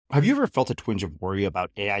Have you ever felt a twinge of worry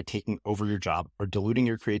about AI taking over your job or diluting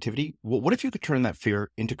your creativity? Well, what if you could turn that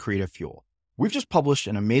fear into creative fuel? We've just published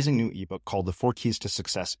an amazing new ebook called The 4 Keys to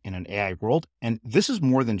Success in an AI World, and this is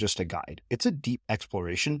more than just a guide. It's a deep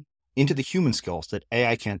exploration into the human skills that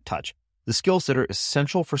AI can't touch, the skills that are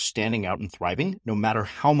essential for standing out and thriving, no matter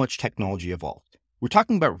how much technology evolves. We're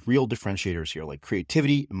talking about real differentiators here, like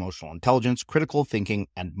creativity, emotional intelligence, critical thinking,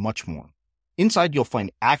 and much more. Inside, you'll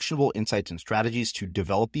find actionable insights and strategies to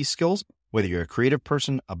develop these skills, whether you're a creative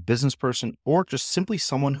person, a business person, or just simply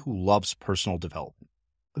someone who loves personal development.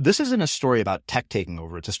 This isn't a story about tech taking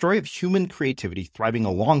over. It's a story of human creativity thriving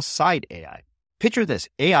alongside AI. Picture this,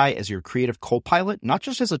 AI as your creative co-pilot, not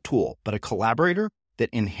just as a tool, but a collaborator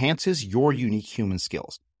that enhances your unique human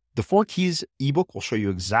skills. The 4 Keys ebook will show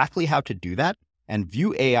you exactly how to do that and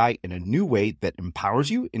view AI in a new way that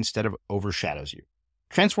empowers you instead of overshadows you.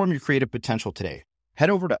 Transform your creative potential today. Head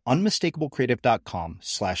over to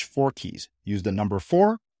unmistakablecreative.com/4keys. Use the number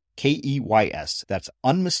 4, KEYS. That's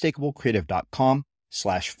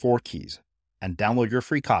unmistakablecreative.com/4keys and download your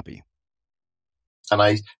free copy. And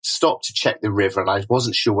I stopped to check the river and I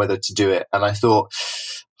wasn't sure whether to do it. And I thought,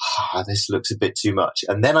 this looks a bit too much.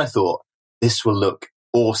 And then I thought, this will look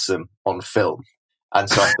awesome on film. And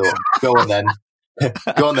so I thought, go on then,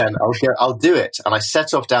 I'll do it. And I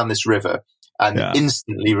set off down this river and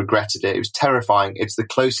instantly regretted it. It was terrifying. It's the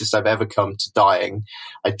closest I've ever come to dying.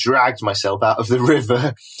 I dragged myself out of the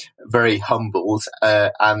river, very humbled,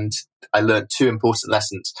 and I learned 2 important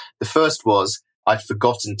lessons. The first was I'd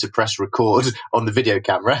forgotten to press record on the video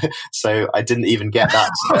camera, so I didn't even get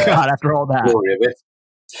that. After all that. Story of it.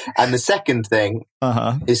 And the second thing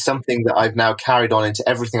is something that I've now carried on into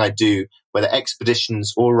everything I do, whether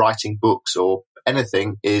expeditions or writing books or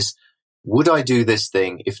anything, is would I do this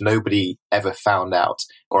thing if nobody ever found out?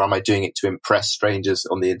 Or am I doing it to impress strangers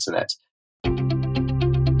on the internet?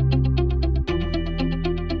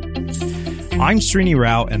 I'm Srini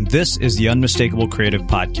Rao, and this is the Unmistakable Creative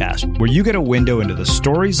Podcast, where you get a window into the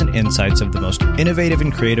stories and insights of the most innovative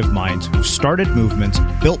and creative minds who've started movements,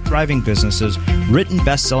 built thriving businesses, written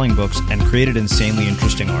best-selling books, and created insanely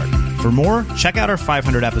interesting art. For more, check out our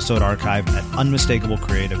 500-episode archive at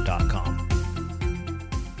unmistakablecreative.com.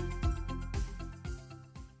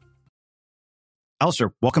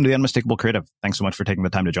 Alastair, welcome to the Unmistakable Creative. Thanks so much for taking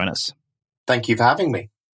the time to join us. Thank you for having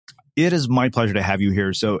me. It is my pleasure to have you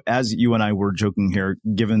here. So as you and I were joking here,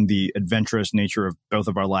 given the adventurous nature of both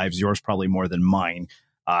of our lives, yours probably more than mine,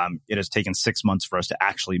 it has taken 6 months for us to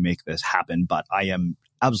actually make this happen. But I am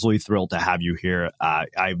absolutely thrilled to have you here.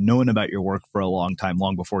 I've known about your work for a long time,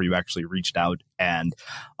 long before you actually reached out, and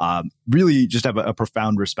really just have a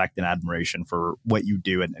profound respect and admiration for what you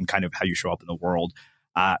do and kind of how you show up in the world.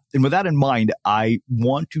 And with that in mind, I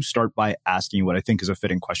want to start by asking you what I think is a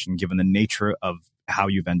fitting question, given the nature of how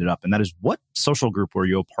you've ended up. And that is, what social group were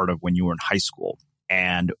you a part of when you were in high school?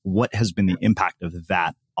 And what has been the impact of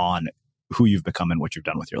that on who you've become and what you've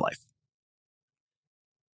done with your life?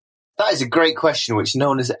 That is a great question, which no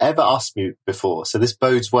one has ever asked me before. So this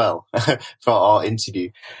bodes well for our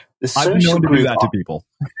interview. I've been known to do that to people.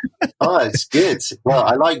 Oh, it's good. Well,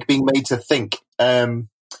 I like being made to think.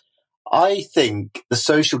 I think the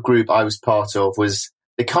social group I was part of was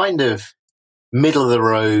the kind of middle of the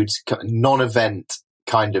road, non-event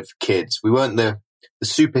kind of kids. We weren't the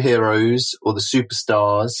superheroes or the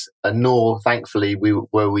superstars, and nor, thankfully,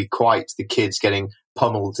 were we quite the kids getting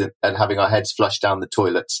pummeled and having our heads flushed down the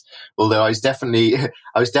toilets. Although I was definitely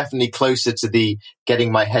closer to the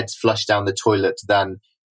getting my heads flushed down the toilet than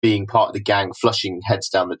being part of the gang flushing heads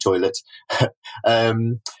down the toilet.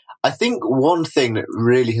 I think one thing that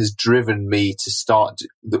really has driven me to start,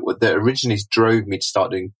 that originally drove me to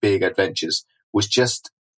start doing big adventures, was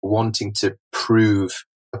just wanting to prove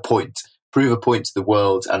a point to the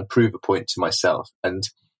world and prove a point to myself. And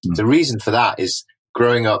the reason for that is,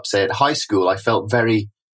 growing up, say at high school, I felt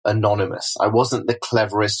very anonymous. I wasn't the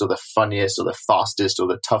cleverest or the funniest or the fastest or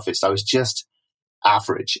the toughest. I was just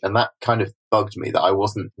average. And that kind of bugged me, that I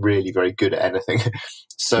wasn't really very good at anything.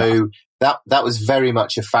 So that was very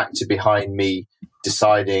much a factor behind me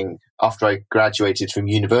deciding, after I graduated from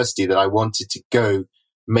university, that I wanted to go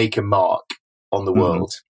make a mark on the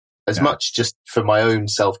world, as much just for my own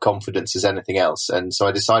self-confidence as anything else. And so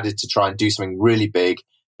I decided to try and do something really big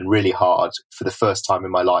and really hard for the first time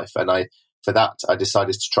in my life. And for that, I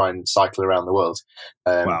decided to try and cycle around the world.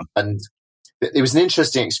 And it was an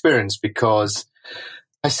interesting experience because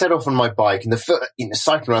I set off on my bike, and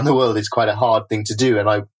cycling around the world is quite a hard thing to do. And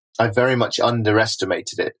I very much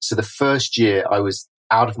underestimated it. So the first year I was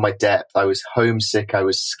out of my depth. I was homesick. I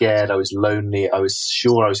was scared. I was lonely. I was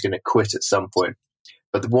sure I was going to quit at some point.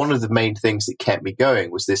 But one of the main things that kept me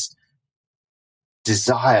going was this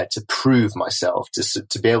desire to prove myself,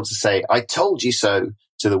 to be able to say, I told you so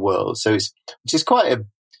to the world. So which is quite a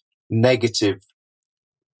negative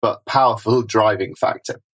but powerful driving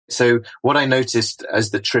factor. So what I noticed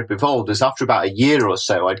as the trip evolved was after about a year or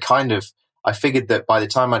so, I figured that by the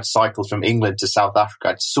time I'd cycled from England to South Africa,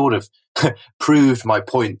 I'd sort of proved my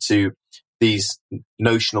point to these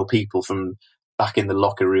notional people from back in the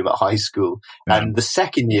locker room at high school. Yeah. And the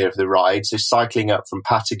second year of the ride, so cycling up from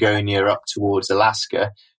Patagonia up towards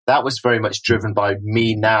Alaska, that was very much driven by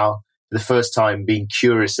me now, for the first time, being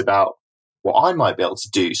curious about what I might be able to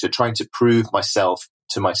do. So trying to prove myself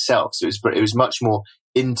to myself. So it was much more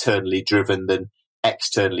internally driven than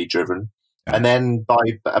externally driven. Yeah. And then by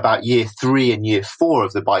about year 3 and year 4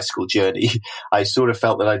 of the bicycle journey, I sort of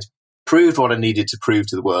felt that I'd proved what I needed to prove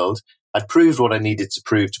to the world. I'd proved what I needed to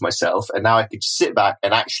prove to myself, and now I could just sit back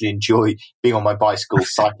and actually enjoy being on my bicycle,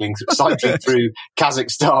 cycling through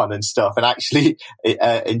Kazakhstan and stuff, and actually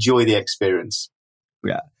enjoy the experience.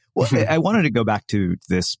 Yeah. Well, I wanted to go back to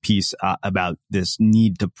this piece about this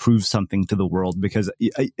need to prove something to the world, because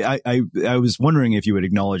I was wondering if you would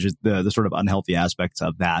acknowledge the sort of unhealthy aspects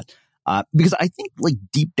of that, because I think like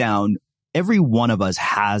deep down, every one of us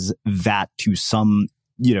has that to some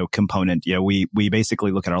component. We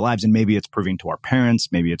basically look at our lives, and maybe it's proving to our parents,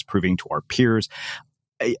 maybe it's proving to our peers.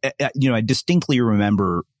 I distinctly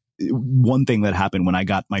remember one thing that happened when I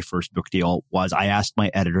got my first book deal was I asked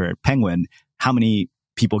my editor at Penguin, how many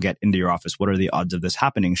people get into your office? What are the odds of this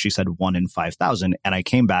happening? She said 1 in 5,000. And I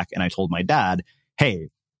came back and I told my dad, hey,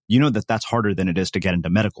 that's harder than it is to get into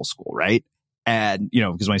medical school, right? And,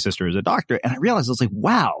 because my sister is a doctor. And I realized, I was like,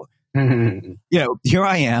 wow, here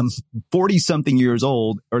I am, 40 something years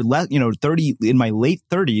old, or 30 in my late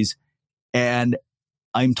 30s. And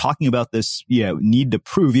I'm talking about this, need to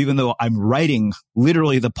prove, even though I'm writing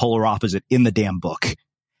literally the polar opposite in the damn book.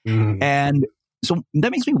 And so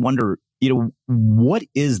that makes me wonder, what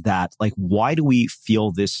is that? Like, why do we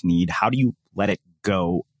feel this need? How do you let it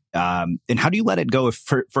go? And how do you let it go if,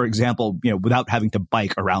 for example, without having to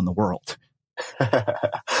bike around the world?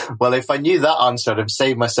 Well, if I knew that answer, I'd have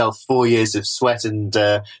saved myself 4 years of sweat and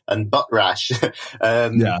butt rash.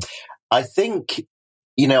 Yeah. I think,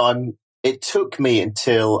 it took me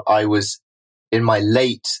until I was in my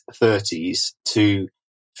late 30s to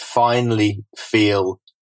finally feel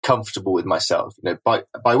comfortable with myself.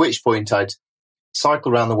 By which point I'd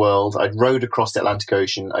cycled around the world, I'd rowed across the Atlantic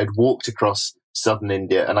Ocean, I'd walked across southern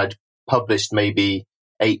India, and I'd published maybe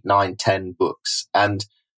 8, 9, 10 books. And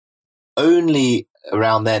only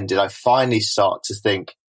around then did I finally start to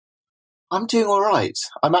think, I'm doing all right.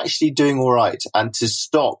 I'm actually doing all right. And to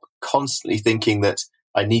stop constantly thinking that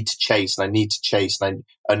I need to chase and I need to chase. And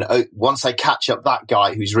once I catch up that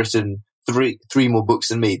guy who's written three more books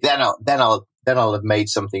than me, then I'll have made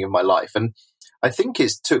something of my life. And I think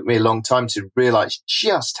it took me a long time to realize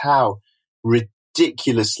just how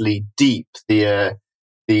ridiculously deep the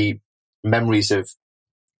memories of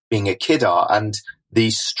being a kid are, and the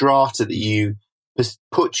strata that you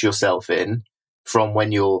put yourself in from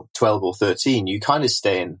when you're 12 or 13, you kind of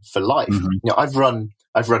stay in for life. Mm-hmm. I've run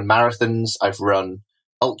marathons, I've run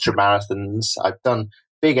ultra marathons, I've done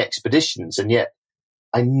big expeditions, and yet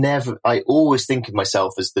I always think of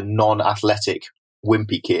myself as the non-athletic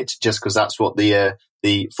wimpy kid, just because that's what the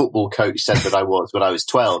football coach said that I was when I was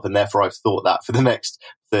 12, and therefore I've thought that for the next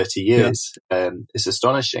 30 years. Yeah. It's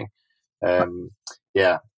astonishing.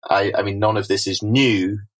 I mean, none of this is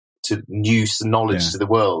new knowledge to the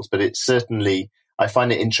world, but it's certainly, I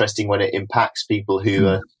find it interesting when it impacts people who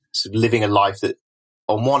are sort of living a life that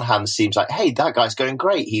on one hand seems like, hey, that guy's going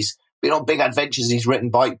great. He's been on big adventures. He's written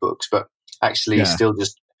bike books, but actually he's still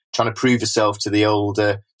just trying to prove yourself to the old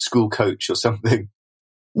school coach or something.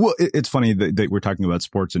 Well, it's funny that we're talking about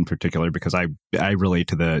sports in particular, because I relate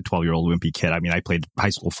to the 12-year-old wimpy kid. I mean, I played high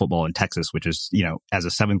school football in Texas, which is, as a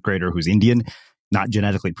 7th grader who's Indian, not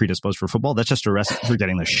genetically predisposed for football. That's just a recipe for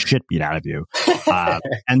getting the shit beat out of you.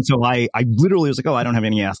 And so I literally was like, oh, I don't have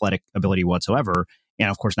any athletic ability whatsoever. And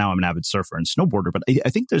of course, now I'm an avid surfer and snowboarder. But I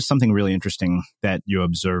think there's something really interesting that you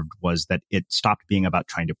observed, was that it stopped being about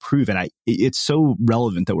trying to prove. And it's so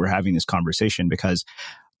relevant that we're having this conversation, because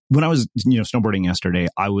when I was, snowboarding yesterday,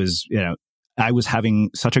 I was having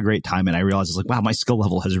such a great time, and I realized, I was like, wow, my skill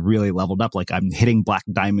level has really leveled up. Like, I'm hitting black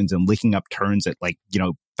diamonds and licking up turns at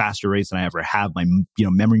faster rates than I ever have. My,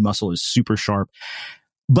 memory muscle is super sharp.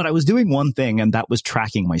 But I was doing one thing, and that was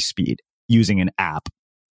tracking my speed using an app.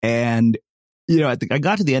 And, I think I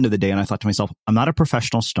got to the end of the day and I thought to myself, I'm not a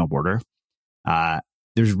professional snowboarder.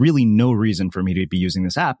 There's really no reason for me to be using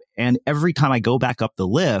this app. And every time I go back up the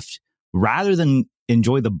lift, rather than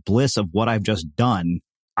enjoy the bliss of what I've just done,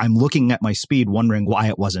 I'm looking at my speed, wondering why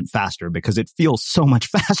it wasn't faster, because it feels so much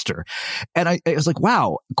faster. And I was like,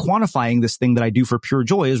 wow, quantifying this thing that I do for pure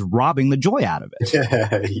joy is robbing the joy out of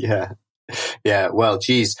it. Yeah. Well,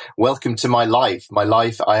 geez, welcome to my life. My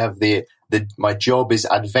life, I have my job is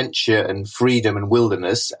adventure and freedom and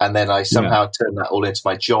wilderness. And then I somehow turn that all into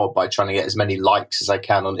my job by trying to get as many likes as I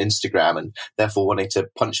can on Instagram, and therefore wanting to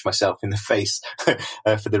punch myself in the face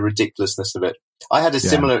for the ridiculousness of it. I had a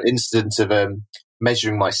similar incident of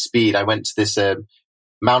measuring my speed. I went to this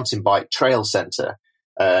mountain bike trail center.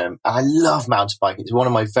 I love mountain biking. It's one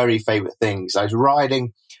of my very favorite things. I was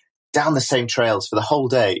riding down the same trails for the whole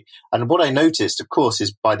day. And what I noticed, of course,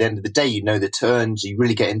 is by the end of the day, you know the turns, you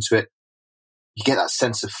really get into it. You get that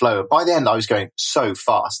sense of flow. By the end, I was going so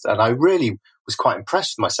fast, and I really was quite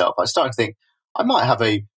impressed with myself. I was starting to think, I might have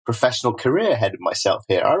a professional career ahead of myself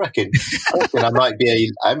here. I reckon I might be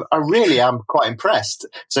I really am quite impressed.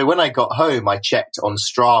 So when I got home, I checked on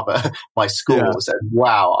Strava my scores, and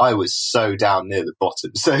wow, I was so down near the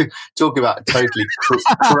bottom. So talk about totally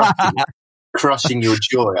crushing your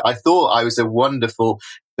joy. I thought I was a wonderful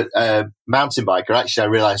mountain biker. Actually, I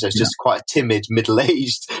realized I was just quite a timid,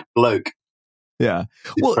 middle-aged bloke. Yeah.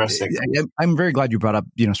 Well, I'm very glad you brought up,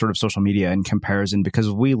 sort of social media in comparison, because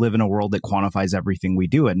we live in a world that quantifies everything we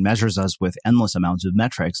do and measures us with endless amounts of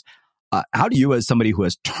metrics. How do you, as somebody who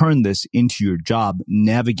has turned this into your job,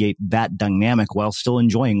 navigate that dynamic while still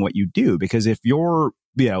enjoying what you do? Because if your,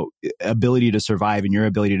 ability to survive and your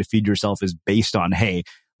ability to feed yourself is based on, hey,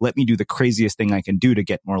 let me do the craziest thing I can do to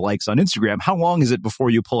get more likes on Instagram, how long is it before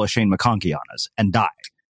you pull a Shane McConkey on us and die?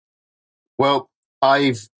 Well,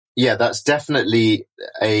 that's definitely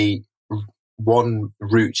one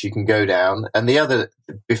route you can go down. And the other,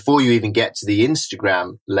 before you even get to the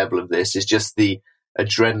Instagram level of this, is just the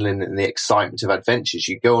adrenaline and the excitement of adventures.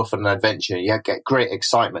 You go off on an adventure, you get great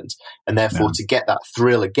excitement. And therefore, to get that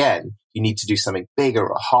thrill again, you need to do something bigger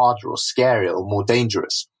or harder or scarier or more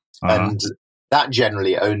dangerous. And that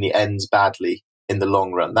generally only ends badly in the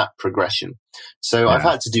long run, that progression. So I've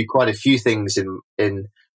had to do quite a few things in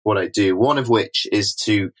what I do, one of which is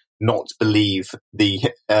to not believe the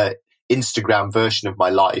Instagram version of my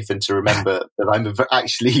life and to remember that I'm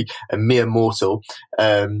actually a mere mortal.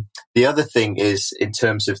 The other thing is, in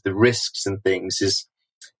terms of the risks and things, is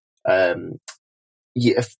about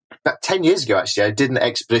 10 years ago, actually, I did an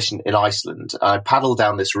expedition in Iceland. I paddled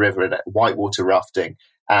down this river in whitewater rafting,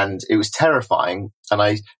 and it was terrifying. And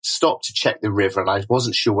I stopped to check the river, and I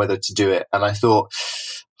wasn't sure whether to do it. And I thought,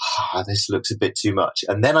 this looks a bit too much.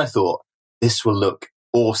 And then I thought, this will look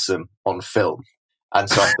awesome on film. And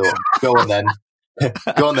so I thought, go on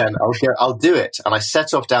then, I'll do it. And I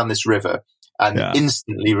set off down this river and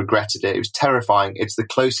instantly regretted it. It was terrifying. It's the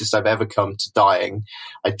closest I've ever come to dying.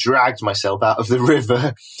 I dragged myself out of the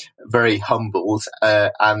river, very humbled,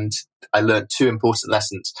 and I learned two important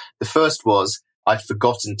lessons. The first was I'd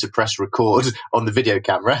forgotten to press record on the video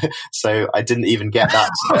camera, so I didn't even get that.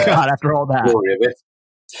 After all that. Story of it.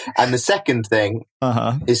 And the second thing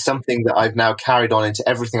is something that I've now carried on into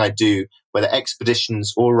everything I do, whether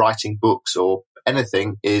expeditions or writing books or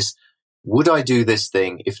anything, is, would I do this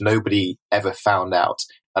thing if nobody ever found out?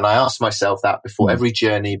 And I ask myself that before every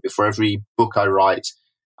journey, before every book I write.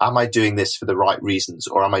 Am I doing this for the right reasons,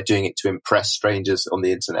 or am I doing it to impress strangers on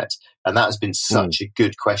the internet? And that has been such a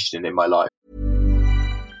good question in my life.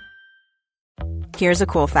 Here's a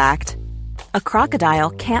cool fact. A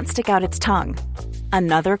crocodile can't stick out its tongue.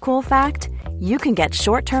 Another cool fact, you can get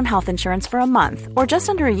short-term health insurance for a month or just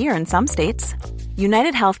under a year in some states.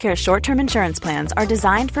 United Healthcare short-term insurance plans are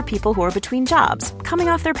designed for people who are between jobs, coming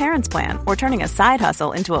off their parents' plan, or turning a side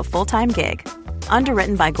hustle into a full-time gig.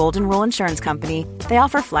 Underwritten by Golden Rule Insurance Company, they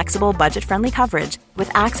offer flexible, budget-friendly coverage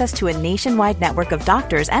with access to a nationwide network of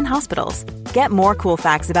doctors and hospitals. Get more cool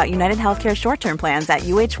facts about United Healthcare short-term plans at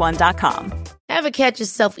uh1.com. Ever catch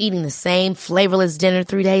yourself eating the same flavorless dinner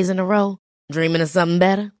 3 days in a row? Dreaming of something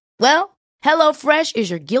better? Well, HelloFresh is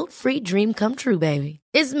your guilt-free dream come true, baby.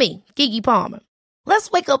 It's me, Keke Palmer.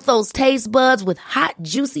 Let's wake up those taste buds with hot,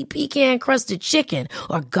 juicy pecan-crusted chicken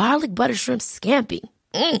or garlic butter shrimp scampi.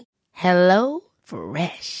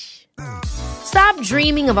 HelloFresh. Stop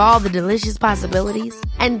dreaming of all the delicious possibilities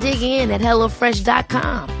and dig in at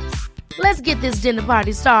HelloFresh.com. Let's get this dinner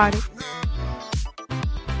party started.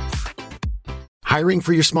 Hiring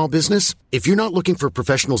for your small business? If you're not looking for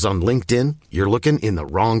professionals on LinkedIn, you're looking in the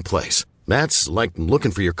wrong place. That's like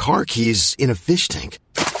looking for your car keys in a fish tank.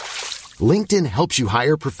 LinkedIn helps you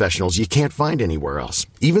hire professionals you can't find anywhere else,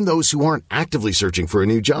 even those who aren't actively searching for a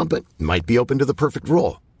new job but might be open to the perfect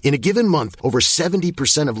role. In a given month, over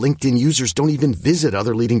 70% of LinkedIn users don't even visit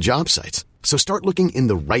other leading job sites. So start looking in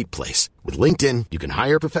the right place. With LinkedIn, you can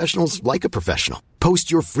hire professionals like a professional.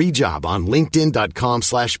 Post your free job on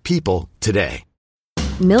linkedin.com/people today.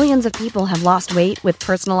 Millions of people have lost weight with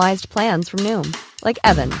personalized plans from Noom. Like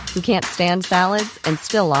Evan, who can't stand salads and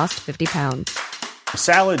still lost 50 pounds.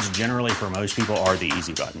 Salads generally for most people are the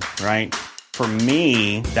easy button, right? For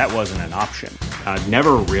me, that wasn't an option. I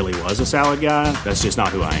never really was a salad guy. That's just not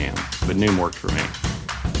who I am. But Noom worked for me.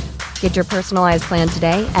 Get your personalized plan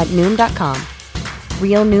today at Noom.com.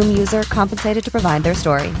 Real Noom user compensated to provide their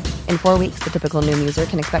story. In 4 weeks, the typical Noom user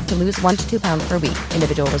can expect to lose 1 to 2 pounds per week.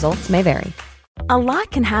 Individual results may vary. A lot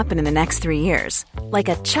can happen in the next 3 years. Like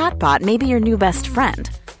a chatbot may be your new best friend.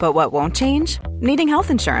 But what won't change? Needing health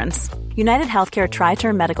insurance. United Healthcare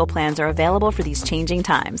Tri-Term Medical Plans are available for these changing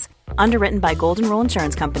times. Underwritten by Golden Rule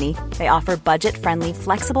Insurance Company, they offer budget-friendly,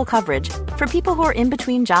 flexible coverage for people who are in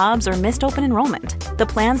between jobs or missed open enrollment. The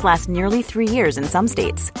plans last nearly 3 years in some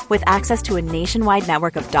states, with access to a nationwide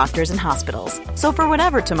network of doctors and hospitals. So for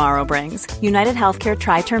whatever tomorrow brings, United Healthcare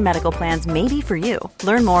Tri-Term Medical Plans may be for you.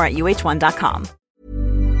 Learn more at uh1.com.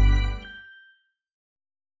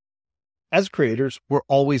 As creators, we're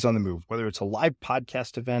always on the move. Whether it's a live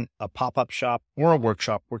podcast event, a pop-up shop, or a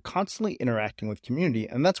workshop, we're constantly interacting with community,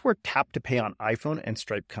 and that's where Tap to Pay on iPhone and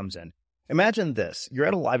Stripe comes in. Imagine this. You're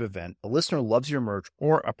at a live event, a listener loves your merch,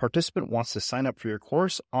 or a participant wants to sign up for your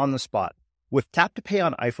course on the spot. With Tap to Pay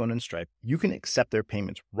on iPhone and Stripe, you can accept their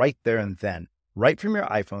payments right there and then, right from your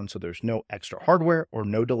iPhone, so there's no extra hardware or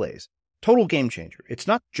no delays. Total game changer. It's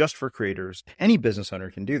not just for creators. Any business owner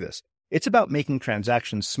can do this. It's about making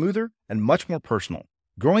transactions smoother and much more personal,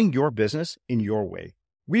 growing your business in your way.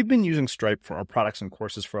 We've been using Stripe for our products and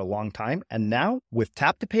courses for a long time, and now with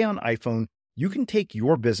Tap to Pay on iPhone, you can take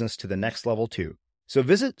your business to the next level too. So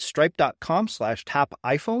visit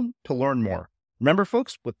stripe.com/tapiphone to learn more. Remember,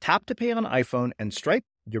 folks, with Tap to Pay on iPhone and Stripe,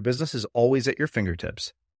 your business is always at your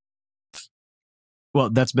fingertips. Well,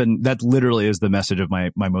 that literally is the message of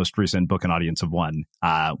my most recent book, An Audience of One,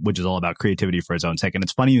 which is all about creativity for its own sake. And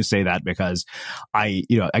it's funny you say that because I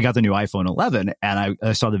got the new iPhone 11 and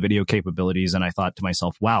I saw the video capabilities and I thought to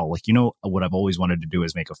myself, wow, what I've always wanted to do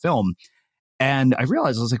is make a film. And I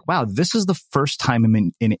realized, I was like, wow, this is the first time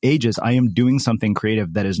in ages I am doing something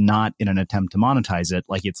creative that is not in an attempt to monetize it.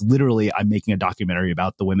 Like, it's literally, I'm making a documentary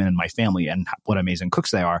about the women in my family and what amazing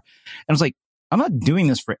cooks they are. And I was like, I'm not doing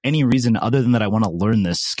this for any reason other than that I want to learn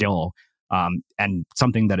this skill, and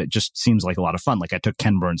something that it just seems like a lot of fun. Like, I took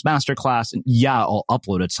Ken Burns' masterclass, and I'll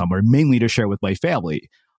upload it somewhere, mainly to share with my family.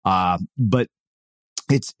 But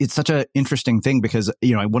it's such an interesting thing because,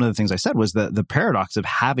 one of the things I said was the paradox of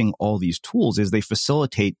having all these tools is they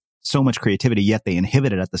facilitate so much creativity, yet they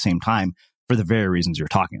inhibit it at the same time for the very reasons you're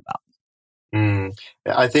talking about.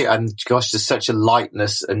 I think, and gosh, there's such a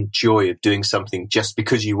lightness and joy of doing something just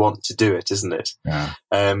because you want to do it, isn't it? Yeah.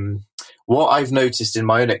 What I've noticed in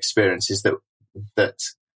my own experience is that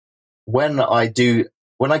when I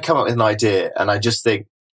come up with an idea and I just think,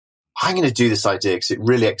 I'm going to do this idea because it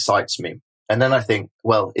really excites me. And then I think,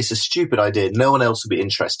 well, it's a stupid idea. No one else will be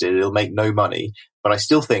interested. It'll make no money. But I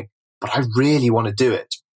still think, but I really want to do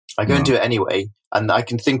it. I go and do it anyway. And I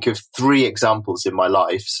can think of 3 examples in my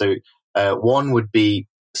life. So, one would be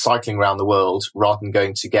cycling around the world rather than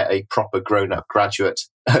going to get a proper grown-up graduate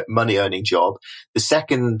money-earning job. The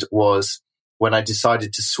second was when I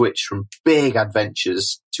decided to switch from big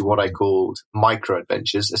adventures to what I called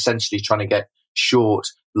micro-adventures, essentially trying to get short,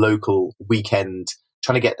 local, weekend,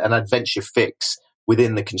 trying to get an adventure fix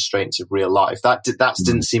within the constraints of real life. That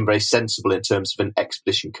didn't seem very sensible in terms of an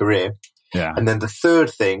expedition career. Yeah. And then the third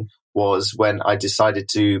thing was when I decided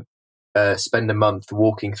to spend a month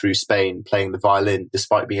walking through Spain playing the violin,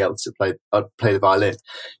 despite being able to play the violin.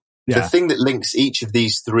 Yeah. The thing that links each of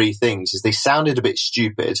these 3 things is they sounded a bit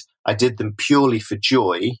stupid. I did them purely for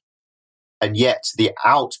joy, and yet the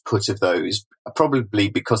output of those, probably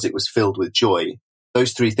because it was filled with joy,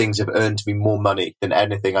 those 3 things have earned me more money than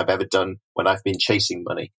anything I've ever done when I've been chasing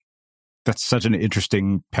money. That's such an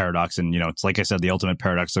interesting paradox. And, it's like I said, the ultimate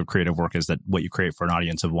paradox of creative work is that what you create for an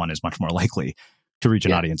audience of one is much more likely to reach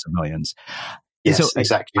an audience of millions. Yes, so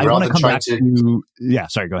exactly. I want to come back to... Yeah,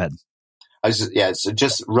 sorry, go ahead. So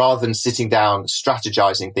just rather than sitting down,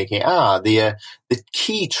 strategizing, thinking, the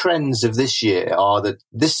key trends of this year are that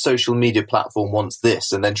this social media platform wants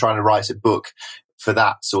this, and then trying to write a book for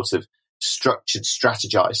that sort of structured,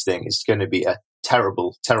 strategized thing is going to be a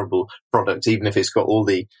terrible, terrible product, even if it's got all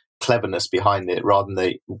the cleverness behind it, rather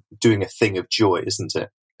than doing a thing of joy, isn't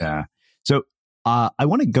it? Yeah. So I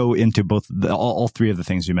want to go into both all 3 of the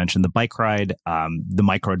things you mentioned, the bike ride, the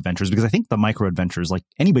micro adventures, because I think the micro adventures, like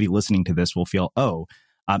anybody listening to this will feel,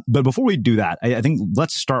 But before we do that, I think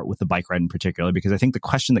let's start with the bike ride in particular, because I think the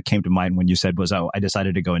question that came to mind when you said was, oh, I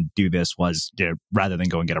decided to go and do this was, rather than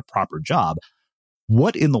go and get a proper job.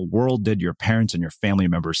 What in the world did your parents and your family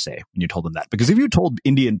members say when you told them that? Because if you told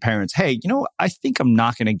Indian parents, hey, I think I'm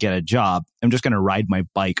not going to get a job, I'm just going to ride my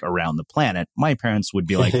bike around the planet, my parents would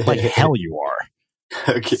be like, like hell you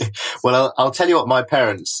are. Okay. Well, I'll tell you what my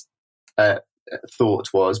parents thought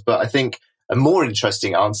was, but I think a more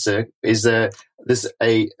interesting answer is there's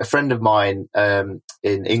a friend of mine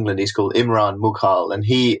in England. He's called Imran Mughal, and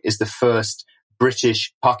he is the first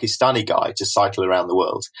British Pakistani guy to cycle around the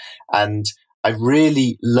world. And I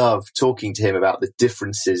really love talking to him about the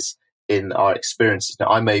differences in our experiences. Now,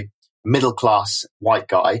 I'm a middle-class white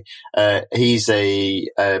guy. He's a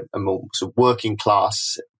more sort of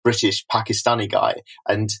working-class British Pakistani guy.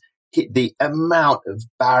 And the amount of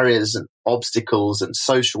barriers and obstacles and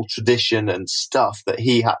social tradition and stuff that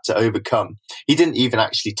he had to overcome. He didn't even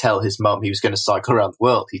actually tell his mum he was going to cycle around the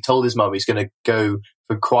world. He told his mum he's going to go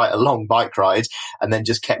for quite a long bike ride and then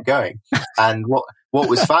just kept going. And what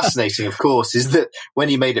was fascinating, of course, is that when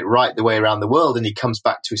he made it right the way around the world and he comes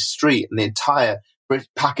back to his street and the entire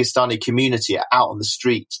Pakistani community are out on the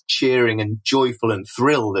street cheering and joyful and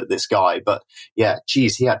thrilled at this guy. But yeah,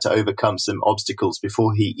 geez, he had to overcome some obstacles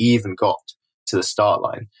before he even got to the start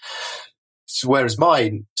line. So whereas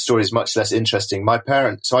my story is much less interesting. My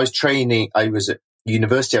parents, so I was at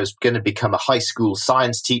university, I was going to become a high school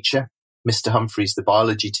science teacher, Mr. Humphreys, the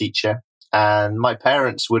biology teacher. And my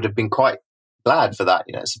parents would have been quite glad for that.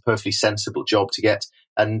 It's a perfectly sensible job to get.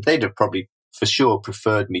 And they'd have probably for sure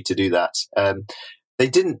preferred me to do that.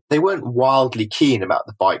 They weren't wildly keen about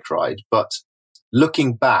the bike ride, but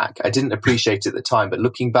looking back, I didn't appreciate it at the time, but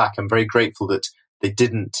looking back, I'm very grateful that they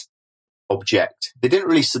didn't object. They didn't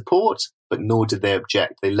really support, but nor did they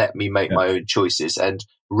object. They let me make my own choices. And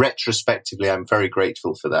retrospectively, I'm very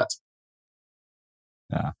grateful for that.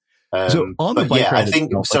 Yeah. So on the bike ride, I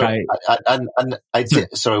think, sorry,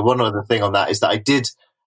 one other thing on that is that I did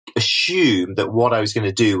assume that what I was going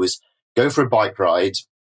to do was go for a bike ride.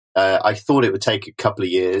 I thought it would take a couple of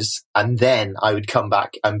years and then I would come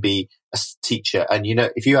back and be a teacher. And,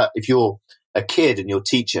 if you're a kid and your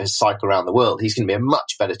teacher has cycled around the world, he's going to be a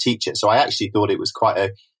much better teacher. So I actually thought it was quite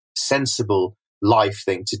a sensible life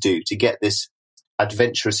thing to do, to get this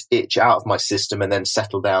adventurous itch out of my system and then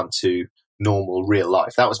settle down to normal real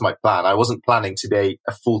life. That was my plan. I wasn't planning to be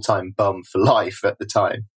a full-time bum for life at the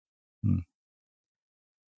time.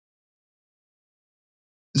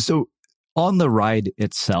 So on the ride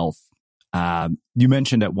itself, you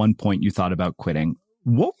mentioned at one point you thought about quitting.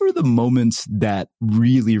 What were the moments that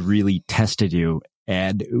really, really tested you?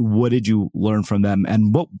 And what did you learn from them?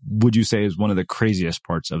 And what would you say is one of the craziest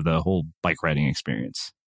parts of the whole bike riding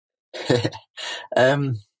experience?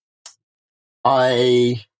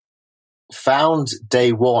 I found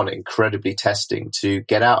day one incredibly testing to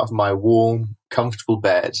get out of my warm, comfortable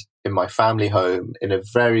bed in my family home in a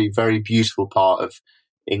very, very beautiful part of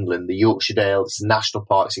England, the Yorkshire Dales National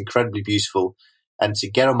Park. It's incredibly beautiful. And to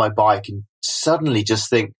get on my bike and suddenly just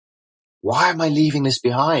think, why am I leaving this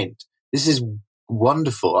behind? This is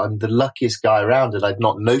wonderful. I'm the luckiest guy around, and I'd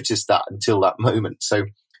not noticed that until that moment. So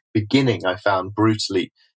beginning I found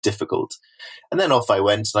brutally difficult. And then off I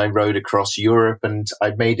went and I rode across Europe and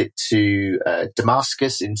I made it to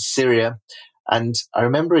Damascus in Syria. And I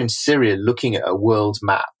remember in Syria looking at a world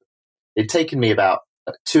map. It'd taken me about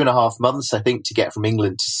 2.5 months, I think, to get from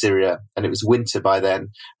England to Syria. And it was winter by then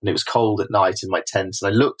and it was cold at night in my tent.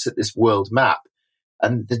 And I looked at this world map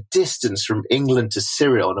and the distance from England to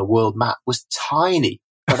Syria on a world map was tiny.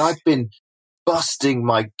 But I'd been busting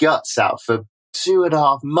my guts out for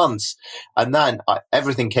 2.5 months. And then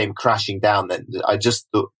everything came crashing down. Then I just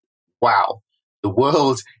thought, wow, the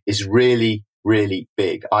world is really, really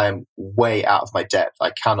big. I am way out of my depth.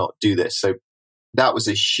 I cannot do this. So that was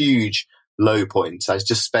a huge low point. I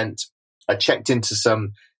checked into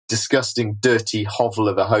some disgusting, dirty hovel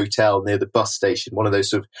of a hotel near the bus station, one of those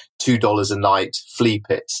sort of $2 a night flea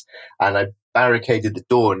pits. And I barricaded the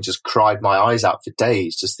door and just cried my eyes out for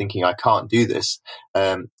days, just thinking I can't do this.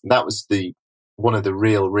 That was one of the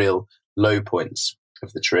real low points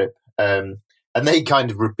of the trip. And they kind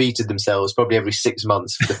of repeated themselves probably every 6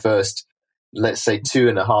 months for the first, let's say,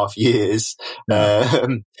 2.5 years.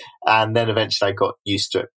 And then eventually I got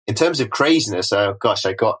used to it. In terms of craziness, I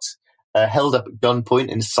got held up at gunpoint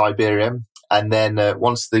in Siberia. And then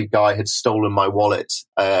once the guy had stolen my wallet,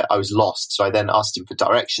 I was lost. So I then asked him for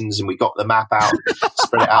directions and we got the map out,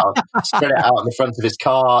 spread it out in the front of his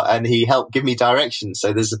car, and he helped give me directions.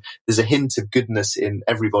 So there's a hint of goodness in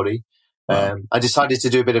everybody. Wow. I decided to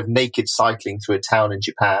do a bit of naked cycling through a town in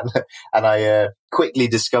Japan, and I quickly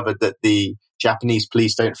discovered that the Japanese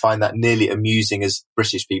police don't find that nearly amusing as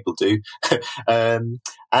British people do. And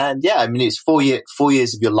yeah, I mean, it's 4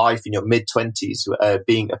 years of your life in your mid-20s,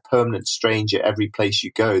 being a permanent stranger every place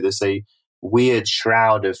you go. There's a weird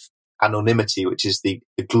shroud of anonymity, which is the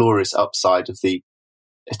glorious upside of the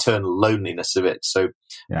eternal loneliness of it. So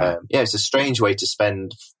yeah, it's a strange way to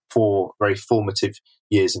spend 4 very formative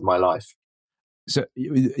years of my life. So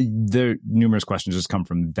there are numerous questions just come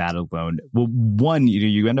from that alone. Well, one,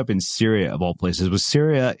 you end up in Syria of all places. Was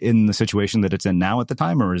Syria in the situation that it's in now at the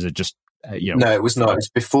time, or is it just No, it was not. It was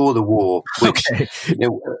before the war. Which, okay.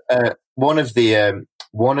 One of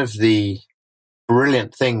the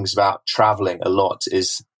brilliant things about traveling a lot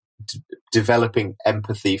is developing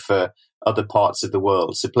empathy for other parts of the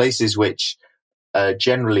world. So places which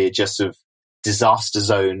generally are just sort of disaster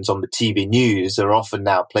zones on the TV news are often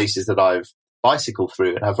now places that I've bicycled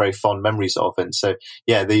through and have very fond memories of. And so,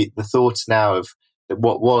 yeah, the thoughts now of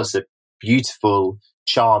what was a beautiful,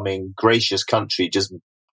 charming, gracious country just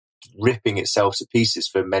ripping itself to pieces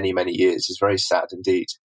for many, many years is very sad indeed.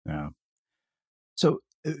 Yeah. So,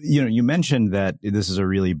 you mentioned that this is a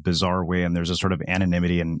really bizarre way and there's a sort of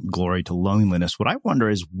anonymity and glory to loneliness. What I wonder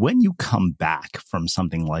is when you come back from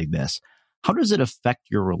something like this, how does it affect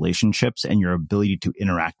your relationships and your ability to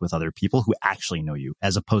interact with other people who actually know you,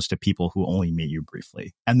 as opposed to people who only meet you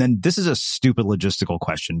briefly? And then this is a stupid logistical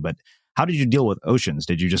question, but how did you deal with oceans?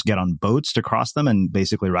 Did you just get on boats to cross them and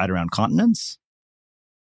basically ride around continents?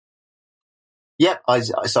 Yeah,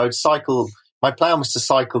 so I'd cycle. My plan was to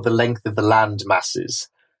cycle the length of the land masses,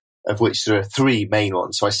 of which there are 3 main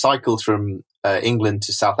ones. So I cycled from England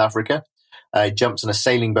to South Africa. I jumped on a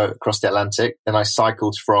sailing boat across the Atlantic. Then I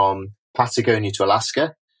cycled from Patagonia to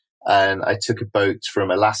Alaska, and I took a boat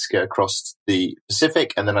from Alaska across the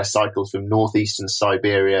Pacific, and then I cycled from northeastern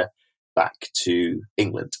Siberia back to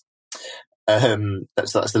England.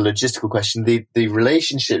 That's the logistical question. The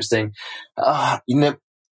relationships thing,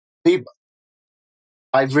 people.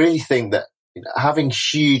 I really think that having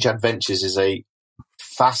huge adventures is a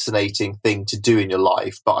fascinating thing to do in your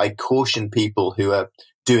life, but I caution people who are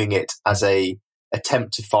doing it as a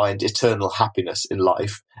attempt to find eternal happiness in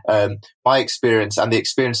life. My experience and the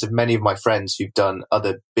experience of many of my friends who've done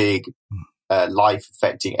other big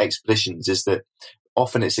life-affecting expeditions is that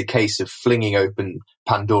often it's a case of flinging open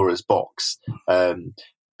Pandora's box,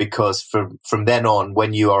 because from then on,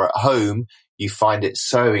 when you are at home, you find it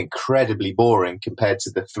so incredibly boring compared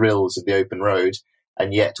to the thrills of the open road.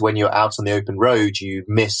 And yet when you're out on the open road, you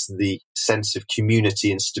miss the sense of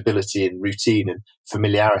community and stability and routine and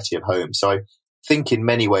familiarity of home. So I think in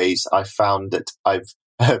many ways I've found that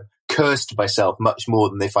I've cursed myself much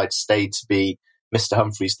more than if I'd stayed to be Mr.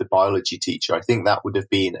 Humphreys, the biology teacher. I think that would have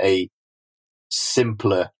been a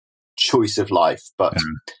simpler choice of life. But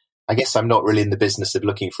I guess I'm not really in the business of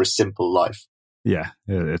looking for a simple life. Yeah,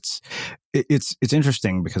 it's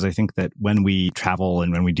interesting because I think that when we travel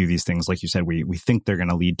and when we do these things, like you said, we think they're going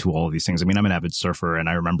to lead to all of these things. I mean, I'm an avid surfer, and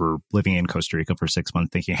I remember living in Costa Rica for 6 months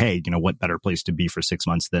thinking, hey, what better place to be for 6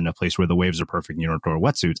 months than a place where the waves are perfect and you don't have to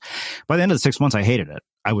wear wetsuits. By the end of the 6 months, I hated it.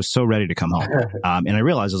 I was so ready to come home. And I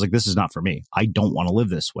realized I was like, this is not for me. I don't want to live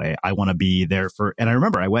this way. I want to be there and I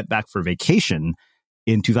remember I went back for vacation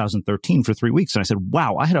in 2013 for 3 weeks. And I said,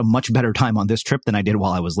 wow, I had a much better time on this trip than I did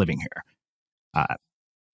while I was living here.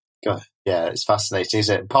 God, yeah, it's fascinating,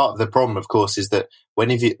 isn't it? Part of the problem, of course, is that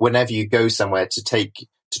whenever you go somewhere to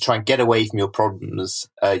try and get away from your problems,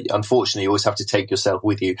 unfortunately, you always have to take yourself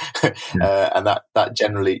with you, and that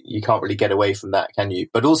generally you can't really get away from that, can you?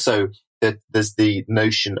 But also, there's the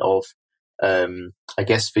notion of, I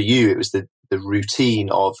guess for you, it was the routine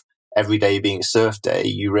of every day being a surf day.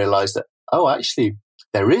 You realise that actually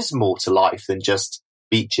there is more to life than just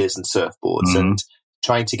beaches and surfboards, and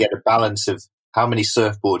trying to get a balance of how many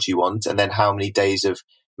surfboards you want, and then how many days of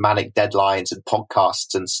manic deadlines and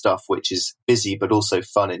podcasts and stuff, which is busy but also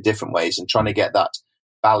fun in different ways, and trying to get that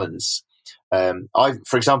balance.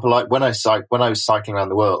 For example, when I was cycling around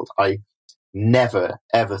the world, I never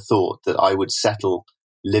ever thought that I would settle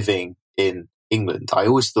living in England. I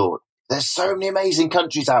always thought there's so many amazing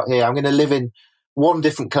countries out here. I'm going to live in one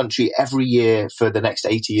different country every year for the next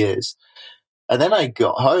 80 years. And then I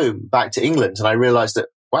got home back to England and I realized that,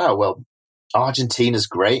 wow, well, Argentina's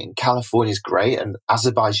great and California's great and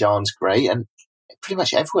Azerbaijan's great and pretty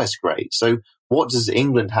much everywhere's great. So what does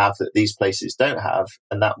England have that these places don't have?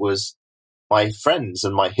 And that was my friends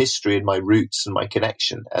and my history and my roots and my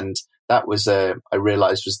connection. And that was, I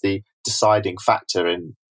realized, was the deciding factor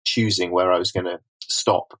in choosing where I was going to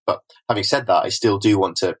stop. But having said that, I still do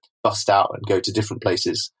want to bust out and go to different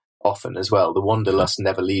places often as well. The wanderlust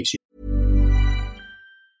never leaves you.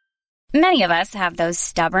 Many of us have those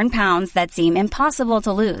stubborn pounds that seem impossible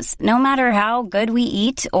to lose, no matter how good we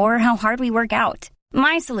eat or how hard we work out.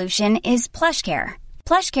 My solution is PlushCare.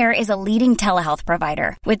 PlushCare is a leading telehealth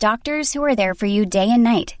provider with doctors who are there for you day and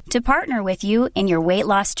night to partner with you in your weight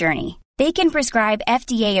loss journey. They can prescribe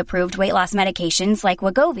FDA-approved weight loss medications like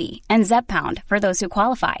Wegovy and Zepbound for those who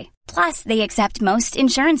qualify. Plus, they accept most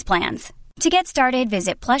insurance plans. To get started,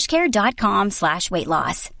 visit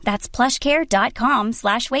plushcare.com/weightloss. That's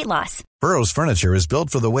plushcare.com/weightloss. Burrow's furniture is built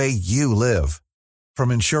for the way you live. From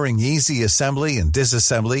ensuring easy assembly and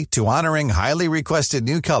disassembly to honoring highly requested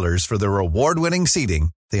new colors for their award-winning seating,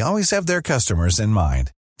 they always have their customers in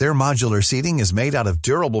mind. Their modular seating is made out of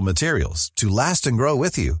durable materials to last and grow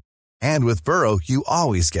with you. And with Burrow, you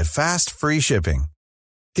always get fast, free shipping.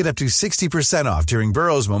 Get up to 60% off during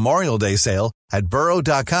Burrow's Memorial Day sale at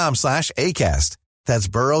burrow.com/ACAST. That's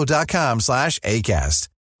burrow.com/ACAST.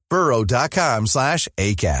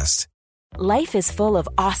 burrow.com/ACAST. Life is full of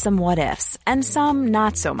awesome what-ifs, and some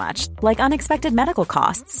not so much, like unexpected medical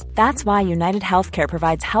costs. That's why United Healthcare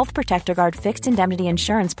provides Health Protector Guard fixed indemnity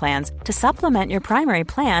insurance plans to supplement your primary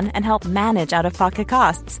plan and help manage out-of-pocket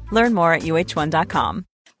costs. Learn more at uh1.com.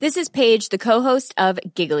 This is Paige, the co-host of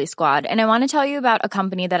Giggly Squad, and I want to tell you about a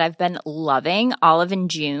company that I've been loving, Olive &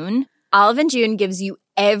 June. Olive & June gives you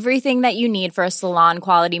everything that you need for a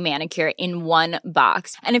salon-quality manicure in one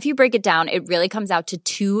box. And if you break it down, it really comes out to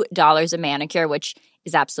 $2 a manicure, which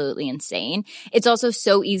is absolutely insane. It's also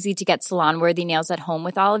so easy to get salon-worthy nails at home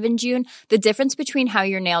with Olive & June. The difference between how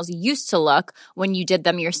your nails used to look when you did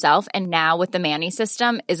them yourself and now with the Mani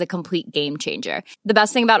system is a complete game changer. The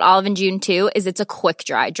best thing about Olive & June, too, is it's a quick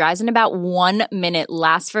dry. Dries in about 1 minute,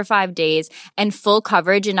 lasts for 5 days, and full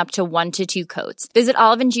coverage in up to 1 to 2 coats. Visit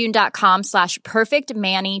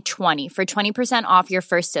oliveandjune.com/perfectmani20 for 20% off your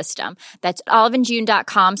first system. That's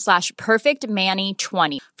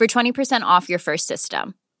oliveandjune.com/perfectmani20 for 20% off your first system.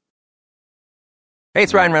 Hey,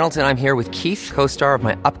 it's Ryan Reynolds, and I'm here with Keith, co-star of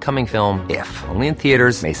my upcoming film, If, only in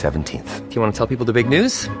theaters May 17th. Do you want to tell people the big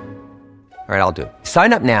news? All right, I'll do it.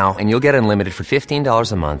 Sign up now and you'll get unlimited for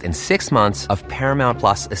 $15 a month and 6 months of Paramount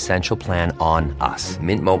Plus Essential Plan on us.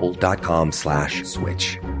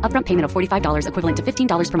 MintMobile.com/switch. Upfront payment of $45 equivalent to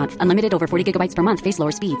 $15 per month. Unlimited over 40 gigabytes per month. Face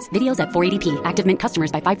lower speeds. Videos at 480p. Active Mint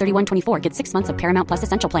customers by 531.24 get 6 months of Paramount Plus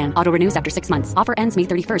Essential Plan. Auto renews after 6 months. Offer ends May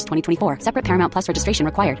 31st, 2024. Separate Paramount Plus registration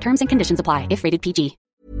required. Terms and conditions apply if rated PG.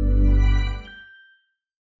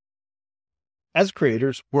 As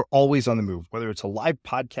creators, we're always on the move. Whether it's a live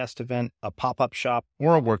podcast event, a pop-up shop,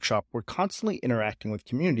 or a workshop, we're constantly interacting with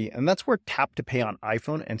community, and that's where Tap to Pay on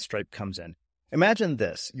iPhone and Stripe comes in. Imagine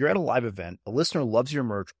this. You're at a live event, a listener loves your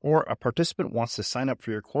merch, or a participant wants to sign up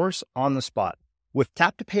for your course on the spot. With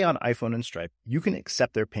Tap to Pay on iPhone and Stripe, you can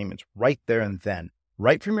accept their payments right there and then,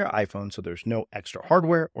 right from your iPhone, so there's no extra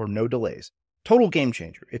hardware or no delays. Total game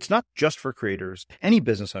changer. It's not just for creators. Any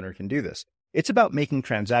business owner can do this. It's about making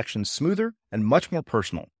transactions smoother and much more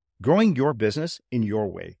personal, growing your business in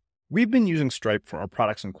your way. We've been using Stripe for our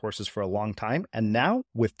products and courses for a long time, and now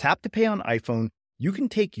with Tap to Pay on iPhone, you can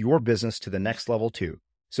take your business to the next level too.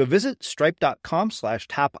 So visit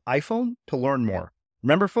stripe.com/tapiphone to learn more.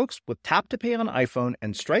 Remember, folks, with Tap to Pay on iPhone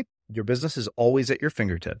and Stripe, your business is always at your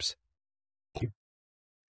fingertips.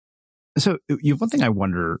 So one thing I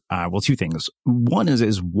wonder, two things. One is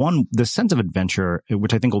the sense of adventure,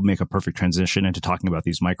 which I think will make a perfect transition into talking about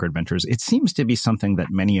these micro adventures. It seems to be something that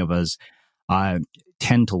many of us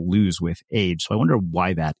tend to lose with age. So I wonder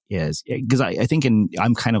why that is. Because I think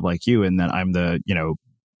I'm kind of like you in that I'm the,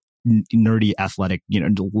 nerdy athletic,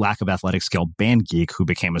 lack of athletic skill band geek who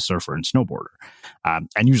became a surfer and snowboarder.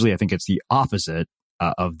 And usually I think it's the opposite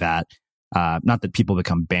of that. Not that people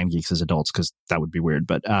become band geeks as adults, because that would be weird.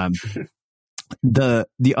 But the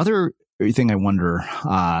other thing I wonder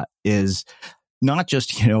is not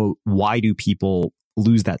just, why do people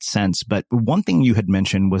lose that sense? But one thing you had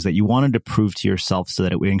mentioned was that you wanted to prove to yourself so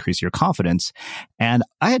that it would increase your confidence. And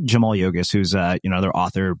I had Jamal Yogis, who's another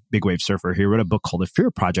author, big wave surfer. He wrote a book called The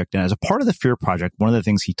Fear Project. And as a part of the Fear Project, one of the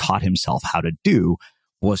things he taught himself how to do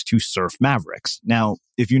was to surf Mavericks. Now,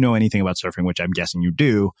 if you know anything about surfing, which I'm guessing you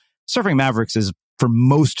do, surfing Mavericks is, for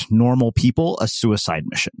most normal people, a suicide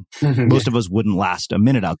mission. Most of us wouldn't last a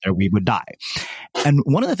minute out there. We would die. And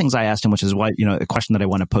one of the things I asked him, which is why, a question that I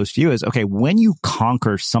want to pose to you is, okay, when you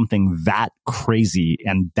conquer something that crazy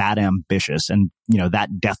and that ambitious and,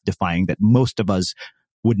 that death defying that most of us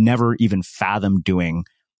would never even fathom doing,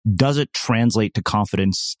 does it translate to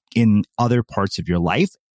confidence in other parts of your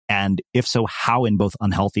life? And if so, how in both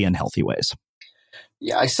unhealthy and healthy ways?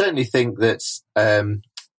 Yeah, I certainly think that,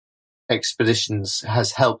 expeditions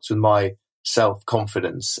has helped with my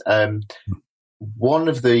self-confidence. One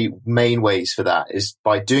of the main ways for that is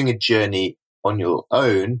by doing a journey on your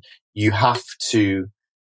own. You have to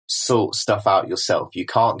sort stuff out yourself. You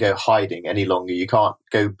can't go hiding any longer. You can't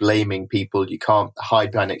go blaming people. You can't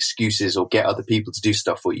hide behind excuses or get other people to do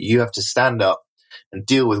stuff for you. You have to stand up and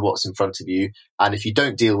deal with what's in front of you. And if you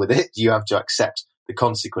don't deal with it, you have to accept the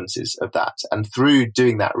consequences of that. And through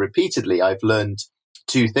doing that repeatedly, I've learned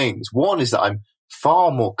two things. One is that I'm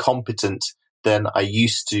far more competent than I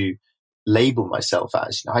used to label myself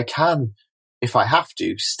as. I can, if I have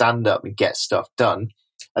to, stand up and get stuff done.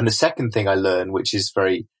 And the second thing I learned, which is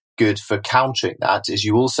very good for countering that, is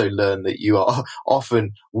you also learn that you are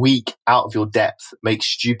often weak, out of your depth, make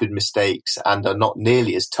stupid mistakes, and are not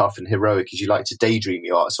nearly as tough and heroic as you like to daydream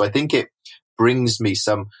you are. So I think it brings me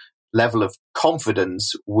some level of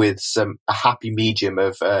confidence with a happy medium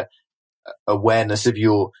of awareness of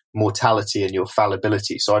your mortality and your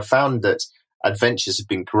fallibility. So I found that adventures have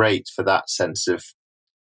been great for that sense of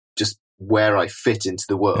just where I fit into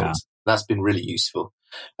the world. Yeah. That's been really useful.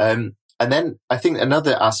 And then I think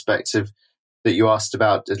another aspect of that you asked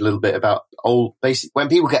about a little bit about old, basically when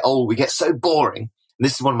people get old, we get so boring. And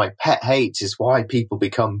this is one of my pet hates, is why people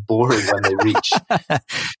become boring when they reach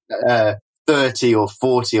 30 or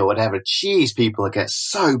 40 or whatever. Jeez, people get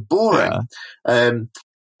so boring. Yeah.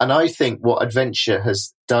 And I think what adventure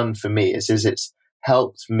has done for me is it's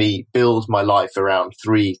helped me build my life around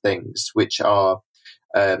three things, which are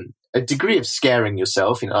a degree of scaring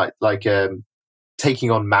yourself, like taking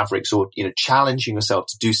on mavericks, or challenging yourself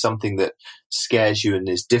to do something that scares you and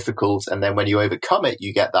is difficult. And then when you overcome it,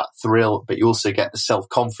 you get that thrill, but you also get the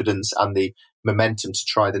self-confidence and the momentum to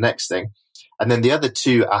try the next thing. And then the other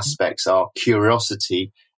two aspects are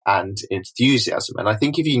curiosity and enthusiasm. And I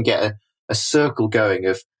think if you can get a circle going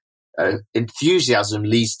of enthusiasm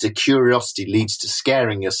leads to curiosity, leads to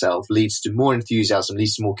scaring yourself, leads to more enthusiasm,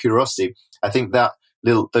 leads to more curiosity. I think that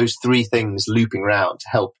those three things looping around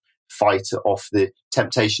help fight off the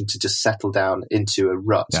temptation to just settle down into a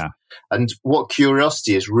rut. Yeah. And what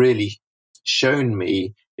curiosity has really shown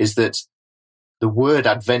me is that the word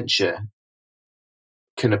adventure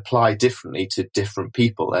can apply differently to different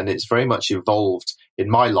people. And it's very much evolved in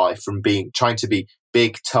my life from trying to be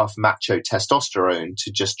big, tough, macho testosterone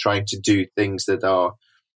to just trying to do things that are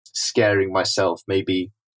scaring myself,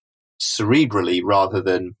 maybe cerebrally, rather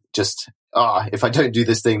than just, if I don't do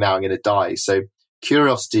this thing now, I'm going to die. So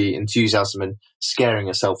curiosity, enthusiasm, and scaring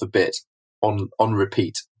yourself a bit on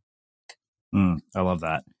repeat. I love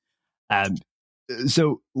that.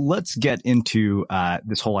 So let's get into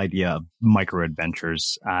this whole idea of micro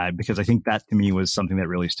adventures, because I think that to me was something that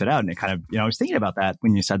really stood out. And it kind of, I was thinking about that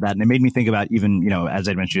when you said that, and it made me think about even, as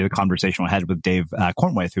I mentioned, the conversation I had with Dave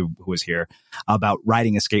Cornwith, who was here, about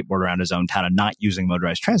riding a skateboard around his own town and not using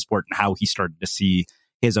motorized transport, and how he started to see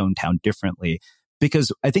his own town differently.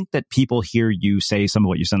 Because I think that people hear you say some of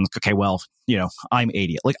what you said, like, okay, well, I'm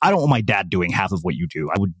 80. Like, I don't want my dad doing half of what you do.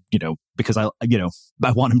 I would, because I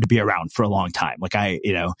want him to be around for a long time. Like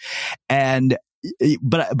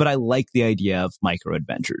but I like the idea of micro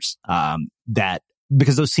adventures, that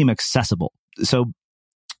because those seem accessible. So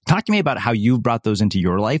talk to me about how you've brought those into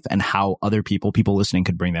your life and how other people listening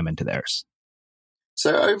could bring them into theirs.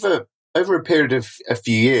 So over a period of a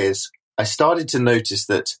few years, I started to notice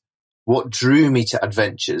that what drew me to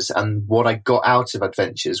adventures and what I got out of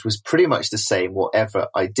adventures was pretty much the same, whatever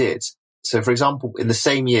I did. So, for example, in the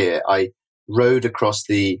same year, I rowed across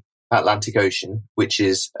the Atlantic Ocean, which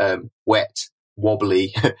is wet,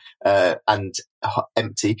 wobbly, and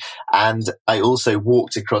empty. And I also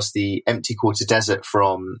walked across the empty quarter desert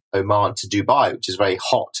from Oman to Dubai, which is very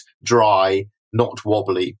hot, dry, not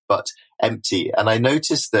wobbly, but empty. And I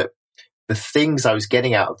noticed that the things I was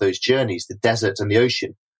getting out of those journeys, the desert and the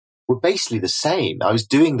ocean, were basically the same. I was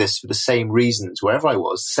doing this for the same reasons wherever I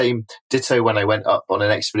was. Same ditto when I went up on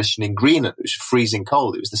an expedition in Greenland, which was freezing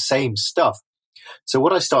cold. It was the same stuff. So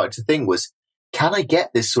what I started to think was, can I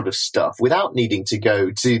get this sort of stuff without needing to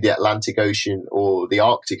go to the Atlantic Ocean or the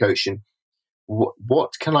Arctic Ocean?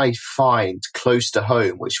 What can I find close to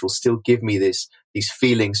home which will still give me these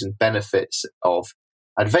feelings and benefits of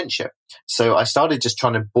adventure? So I started just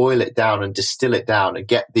trying to boil it down and distill it down and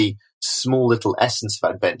get the small little essence of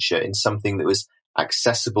adventure in something that was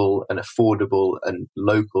accessible and affordable and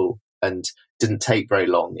local and didn't take very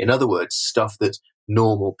long. In other words, stuff that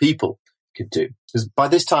normal people could do. Because by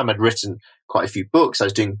this time I'd written quite a few books, I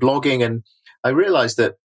was doing blogging, and I realized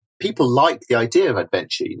that people like the idea of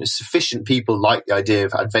adventure. Sufficient people like the idea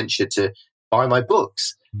of adventure to buy my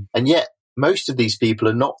books. And yet most of these people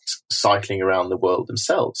are not cycling around the world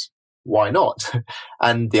themselves. why not?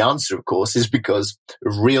 And the answer, of course, is because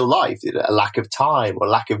of real life, a lack of time or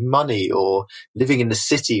lack of money or living in the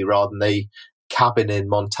city rather than a cabin in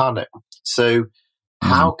Montana. So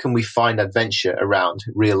how can we find adventure around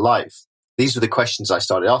real life? These were the questions I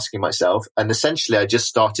started asking myself. And essentially, I just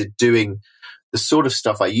started doing the sort of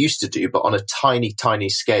stuff I used to do, but on a tiny, tiny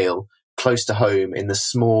scale, close to home in the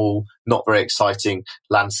small, not very exciting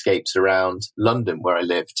landscapes around London where I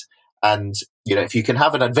lived. And, if you can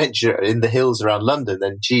have an adventure in the hills around London,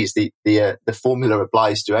 then geez, the formula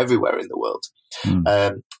applies to everywhere in the world.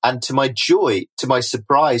 And to my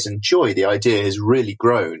surprise and joy, the idea has really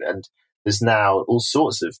grown. And there's now all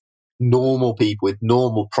sorts of normal people with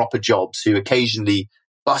normal proper jobs who occasionally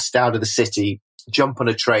bust out of the city, jump on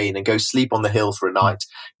a train and go sleep on the hill for a night,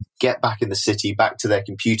 get back in the city, back to their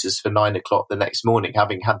computers for 9 o'clock the next morning,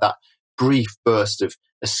 having had that brief burst of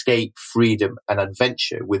escape, freedom and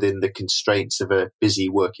adventure within the constraints of a busy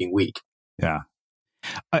working week. Yeah.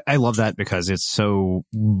 I love that because it's so,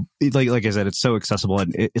 like I said, it's so accessible.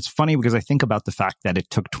 And it's funny because I think about the fact that it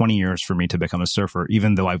took 20 years for me to become a surfer,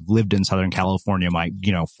 even though I've lived in Southern California,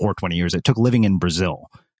 for 20 years. It took living in Brazil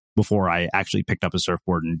before I actually picked up a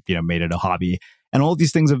surfboard and, made it a hobby. And all of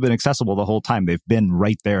these things have been accessible the whole time. They've been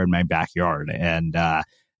right there in my backyard. And, I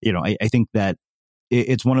think that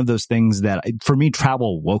it's one of those things that, for me,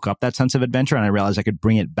 travel woke up that sense of adventure, and I realized I could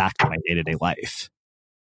bring it back to my day-to-day life.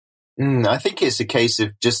 I think it's a case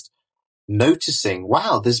of just noticing,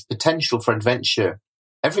 wow, there's potential for adventure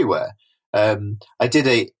everywhere. I did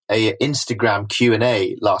a Instagram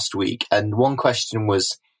Q&A last week, and one question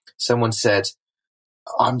was, someone said,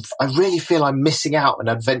 I really feel I'm missing out on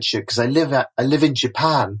adventure because I live in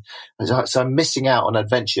Japan, so I'm missing out on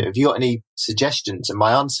adventure. Have you got any suggestions? And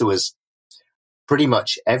my answer was, pretty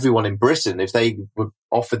much everyone in Britain, if they were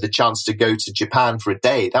offered the chance to go to Japan for a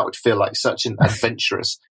day, that would feel like such an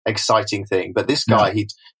adventurous, exciting thing. But this guy,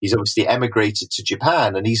 he's obviously emigrated to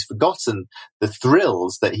Japan, and he's forgotten the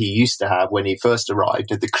thrills that he used to have when he first arrived,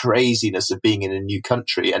 the craziness of being in a new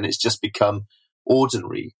country, and it's just become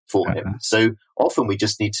ordinary for him. So often we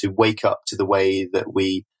just need to wake up to the way that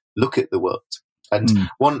we look at the world. And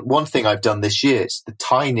one thing I've done this year, it's the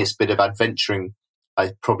tiniest bit of adventuring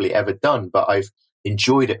I've probably ever done, but I've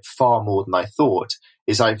enjoyed it far more than I thought,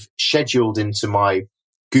 is I've scheduled into my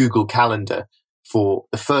Google Calendar for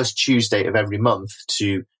the first Tuesday of every month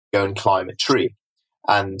to go and climb a tree.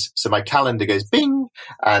 And so my calendar goes bing,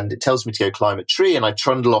 and it tells me to go climb a tree, and I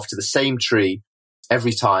trundle off to the same tree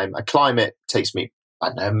every time. I climb it. It takes me,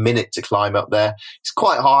 a minute to climb up there. It's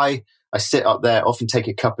quite high. I sit up there, often take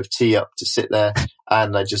a cup of tea up to sit there,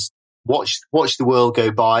 and I just watch the world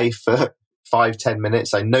go by for 5-10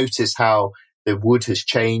 minutes. I notice how the wood has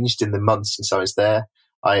changed in the months since I was there.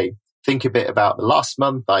 I think a bit about the last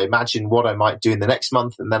month. I imagine what I might do in the next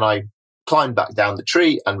month, and then I climb back down the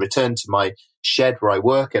tree and return to my shed where I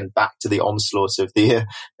work and back to the onslaught of the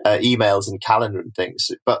emails and calendar and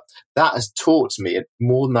things. But that has taught me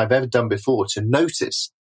more than I've ever done before to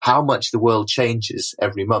notice how much the world changes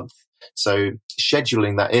every month. So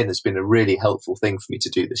scheduling that in has been a really helpful thing for me to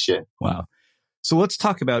do this year. Wow. So let's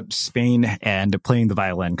talk about Spain and playing the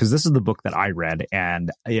violin, because this is the book that I read, and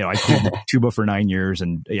I played tuba for 9 years,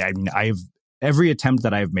 and I've every attempt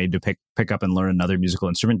that I've made to pick up and learn another musical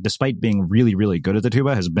instrument, despite being really, really good at the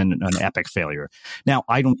tuba, has been an epic failure. Now,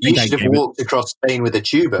 I don't think you should have walked across Spain with a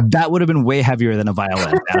tuba. That would have been way heavier than a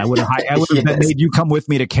violin, and I would have made you come with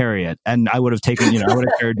me to carry it, and I would have taken, I would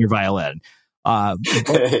have carried your violin.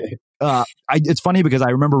 It's funny because I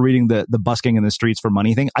remember reading the busking in the streets for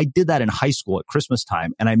money thing. I did that in high school at Christmas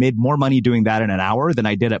time, and I made more money doing that in an hour than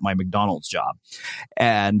I did at my McDonald's job.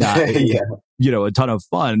 And, a ton of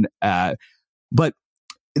fun. But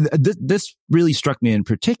this really struck me in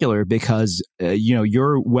particular because,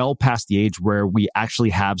 you're well past the age where we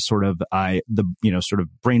actually have sort of the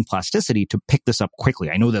brain plasticity to pick this up quickly.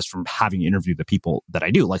 I know this from having interviewed the people that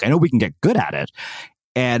I do. Like, I know we can get good at it.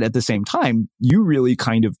 And at the same time, you really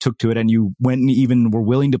kind of took to it, and you went and even were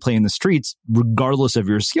willing to play in the streets regardless of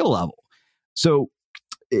your skill level. So,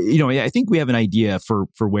 I think we have an idea for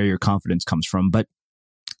where your confidence comes from, but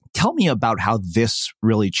tell me about how this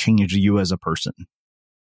really changed you as a person.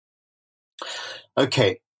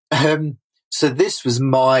 Okay. So this was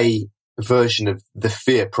my version of the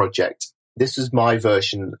Fear Project. This was my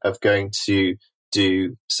version of going to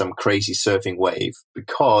do some crazy surfing wave,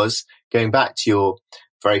 because going back to your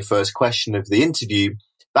very first question of the interview,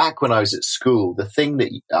 back when I was at school, the thing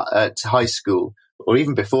that at high school, or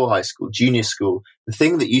even before high school, junior school, the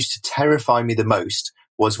thing that used to terrify me the most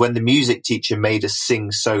was when the music teacher made us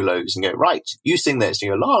sing solos and go, right, you sing this, and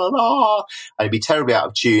you go, la, la, la, and it'd be terribly out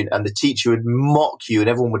of tune, and the teacher would mock you and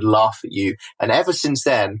everyone would laugh at you. And ever since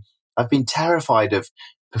then, I've been terrified of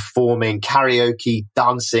performing, karaoke,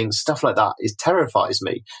 dancing, stuff like that. It terrifies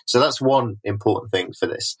me. So that's one important thing for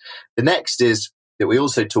this. The next is that we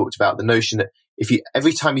also talked about the notion that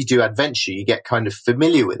every time you do adventure, you get kind of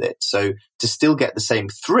familiar with it. So to still get the same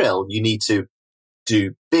thrill, you need to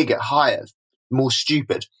do bigger, higher, more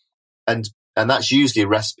stupid. And that's usually a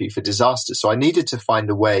recipe for disaster. So I needed to find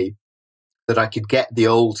a way that I could get the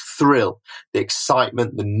old thrill, the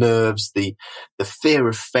excitement, the nerves, the fear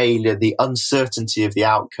of failure, the uncertainty of the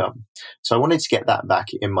outcome. So I wanted to get that back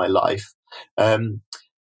in my life.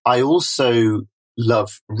 I also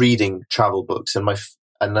love reading travel books,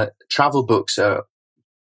 and travel books are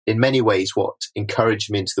in many ways what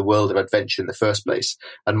encouraged me into the world of adventure in the first place.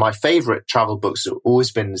 And my favorite travel books have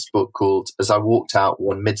always been this book called As I Walked Out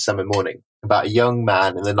One Midsummer Morning, about a young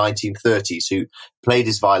man in the 1930s who played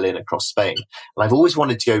his violin across Spain. And I've always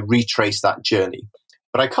wanted to go retrace that journey,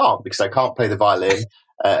 but I can't, because I can't play the violin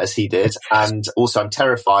as he did. And also I'm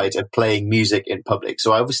terrified of playing music in public.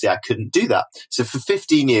 So obviously I couldn't do that. So for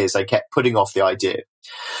 15 years, I kept putting off the idea.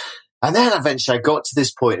 And then eventually I got to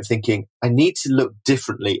this point of thinking, I need to look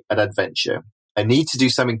differently at adventure. I need to do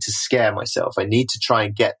something to scare myself. I need to try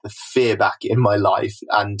and get the fear back in my life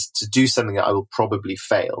and to do something that I will probably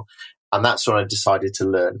fail. And that's when I decided to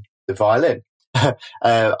learn the violin.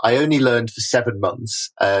 I only learned for 7 months.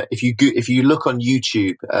 If you look on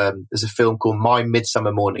YouTube, there's a film called My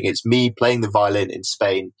Midsummer Morning. It's me playing the violin in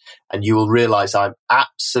Spain, and you will realize I'm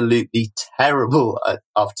absolutely terrible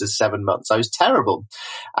after 7 months. I was terrible.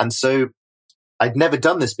 And so I'd never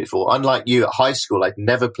done this before. Unlike you at high school, I'd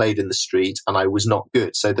never played in the street and I was not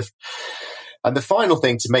good. So the final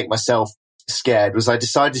thing to make myself scared was I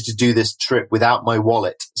decided to do this trip without my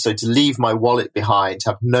wallet. So to leave my wallet behind,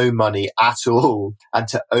 have no money at all, and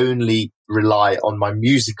to only rely on my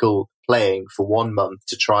musical playing for 1 month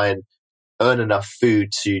to try and earn enough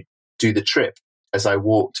food to do the trip as I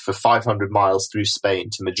walked for 500 miles through Spain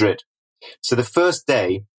to Madrid. So the first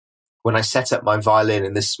day, when I set up my violin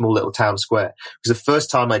in this small little town square, it was the first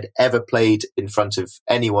time I'd ever played in front of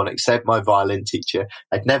anyone except my violin teacher.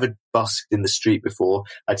 I'd never busked in the street before.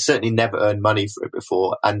 I'd certainly never earned money for it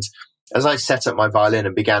before. And as I set up my violin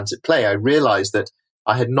and began to play, I realized that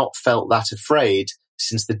I had not felt that afraid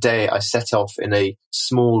since the day I set off in a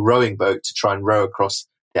small rowing boat to try and row across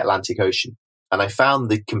the Atlantic Ocean. And I found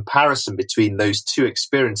the comparison between those two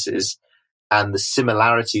experiences and the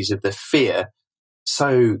similarities of the fear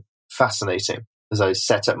so fascinating as I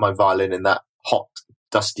set up my violin in that hot,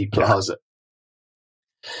 dusty plaza.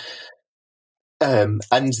 And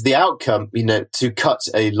the outcome, to cut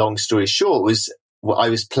a long story short, was what I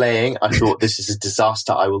was playing. I thought, this is a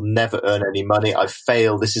disaster. I will never earn any money. I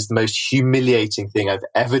failed. This is the most humiliating thing I've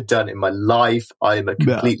ever done in my life. I am a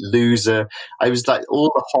complete loser. I was like,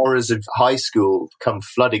 all the horrors of high school come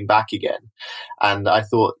flooding back again. And I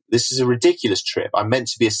thought, this is a ridiculous trip. I'm meant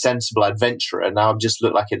to be a sensible adventurer. And now I just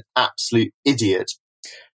look like an absolute idiot.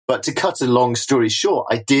 But to cut a long story short,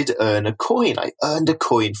 I did earn a coin. I earned a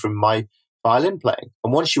coin from my violin playing.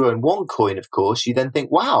 And once you earn one coin, of course, you then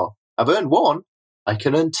think, wow, I've earned one. I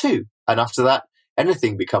can earn two. And after that,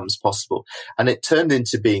 anything becomes possible. And it turned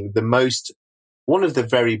into being one of the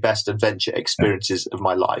very best adventure experiences of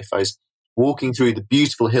my life. I was walking through the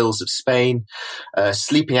beautiful hills of Spain,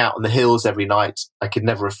 sleeping out on the hills every night. I could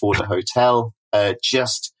never afford a hotel,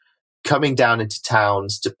 just coming down into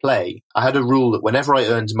towns to play. I had a rule that whenever I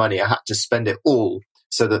earned money, I had to spend it all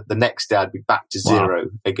so that the next day I'd be back to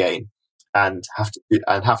zero again. And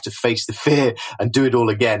have to face the fear and do it all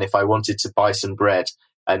again if I wanted to buy some bread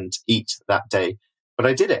and eat that day. But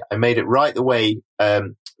I did it. I made it right the way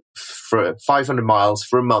for 500 miles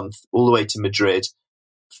for a month, all the way to Madrid,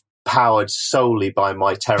 powered solely by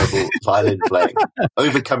my terrible violin playing,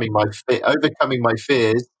 overcoming my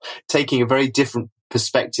fears, taking a very different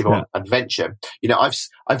perspective on adventure.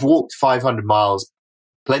 I've walked 500 miles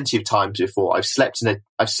plenty of times before. I've slept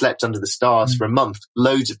under the stars for a month,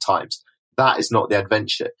 loads of times. That is not the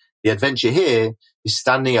adventure. The adventure here is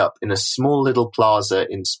standing up in a small little plaza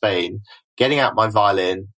in Spain, getting out my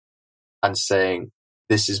violin and saying,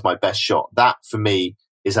 this is my best shot. That for me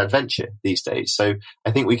is adventure these days. So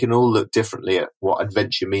I think we can all look differently at what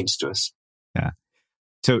adventure means to us. Yeah.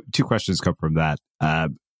 So 2 questions come from that.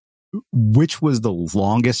 Which was the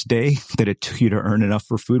longest day that it took you to earn enough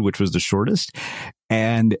for food? Which was the shortest?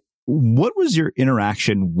 And what was your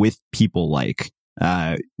interaction with people like?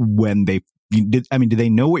 When did they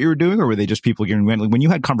know what you were doing, or were they just people when you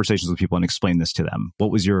had conversations with people and explained this to them?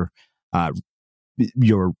 What was your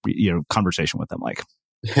your conversation with them like?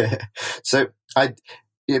 So I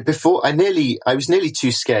was nearly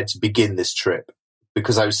too scared to begin this trip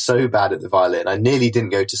because I was so bad at the violin. I nearly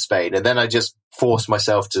didn't go to Spain, and then I just forced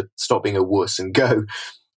myself to stop being a wuss and go.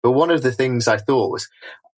 But one of the things I thought was,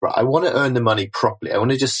 right, I want to earn the money properly. I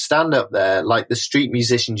want to just stand up there like the street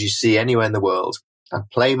musicians you see anywhere in the world and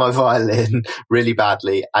play my violin really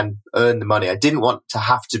badly and earn the money. I didn't want to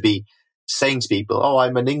have to be saying to people, oh,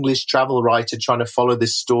 I'm an English travel writer trying to follow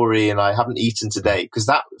this story and I haven't eaten today. Because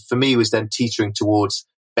that for me was then teetering towards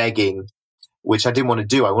begging, which I didn't want to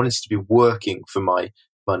do. I wanted to be working for my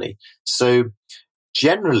money. So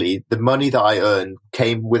generally, the money that I earned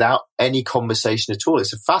came without any conversation at all.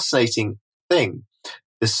 It's a fascinating thing.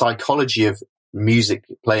 The psychology of music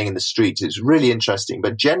playing in the streets is really interesting.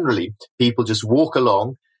 But generally, people just walk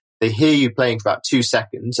along. They hear you playing for about 2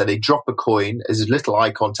 seconds and they drop a coin, as little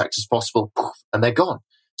eye contact as possible, and they're gone.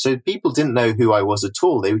 So people didn't know who I was at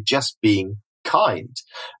all. They were just being kind.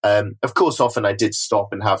 Of course, often I did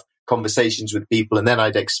stop and have conversations with people, and then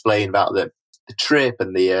I'd explain about the trip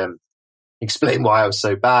and explain why I was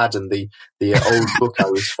so bad and the old book I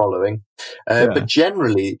was following. But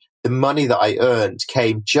generally, the money that I earned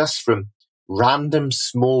came just from random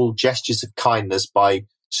small gestures of kindness by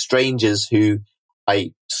strangers who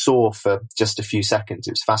I saw for just a few seconds.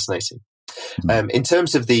 It was fascinating. In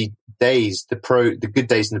terms of the days, the good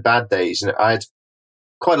days and the bad days, I had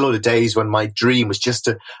quite a lot of days when my dream was just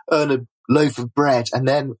to earn a loaf of bread, and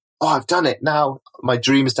then, oh, I've done it. Now my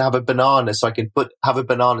dream is to have a banana so I can have a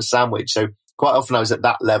banana sandwich. So quite often I was at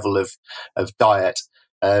that level of diet.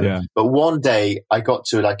 But one day I got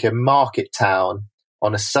to like a market town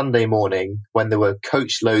on a Sunday morning when there were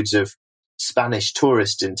coach loads of Spanish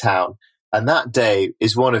tourists in town. And that day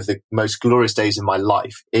is one of the most glorious days in my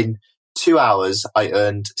life. In 2 hours, I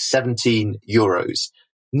earned 17 euros.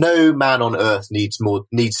 No man on earth needs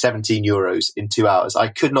 17 euros in 2 hours. I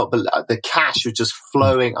could not believe the cash was just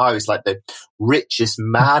flowing. I was like the richest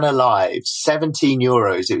man alive. 17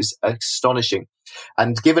 euros. It was astonishing.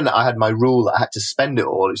 And given that I had my rule that I had to spend it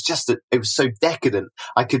all, it was so decadent.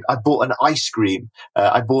 I bought an ice cream.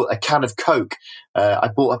 I bought a can of Coke. I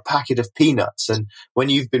bought a packet of peanuts. And when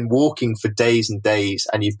you've been walking for days and days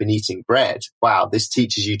and you've been eating bread, wow, this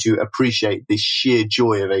teaches you to appreciate the sheer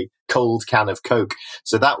joy of a cold can of Coke.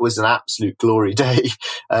 So that was an absolute glory day.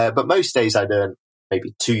 But most days I'd earn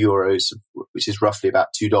maybe 2 euros, which is roughly about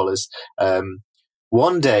 $2.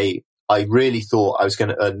 One day, I really thought I was going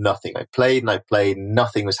to earn nothing. I played,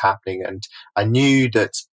 nothing was happening. And I knew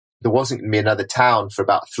that there wasn't going to be another town for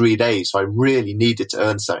about 3 days. So I really needed to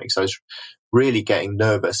earn something. So I was really getting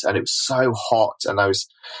nervous, and it was so hot, and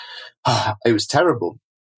it was terrible.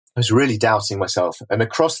 I was really doubting myself. And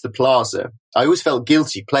across the plaza, I always felt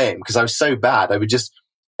guilty playing because I was so bad.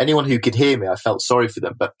 Anyone who could hear me, I felt sorry for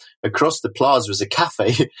them. But across the plaza was a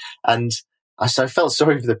cafe, and so I felt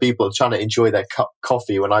sorry for the people trying to enjoy their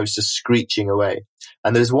coffee when I was just screeching away.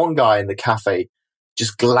 And there's one guy in the cafe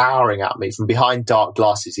just glowering at me from behind dark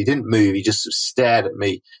glasses. He didn't move. He just sort of stared at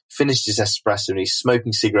me, finished his espresso, and he's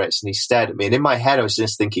smoking cigarettes, and he stared at me. And in my head, I was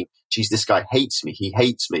just thinking, geez, this guy hates me. He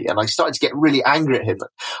hates me. And I started to get really angry at him.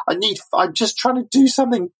 I'm just trying to do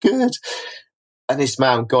something good. And this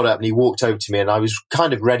man got up and he walked over to me, and I was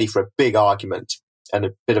kind of ready for a big argument and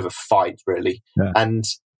a bit of a fight, really. Yeah. And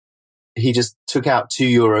he just took out 2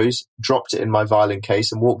 euros, dropped it in my violin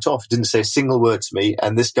case, and walked off. Didn't say a single word to me.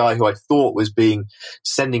 And this guy who I thought was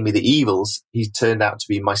sending me the evils, he turned out to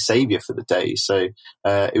be my savior for the day. So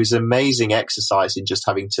it was an amazing exercise in just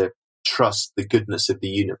having to trust the goodness of the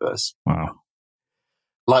universe. Wow.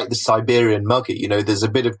 Like the Siberian mugger, there's a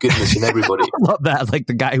bit of goodness in everybody. I love that. Like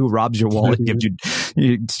the guy who robs your wallet,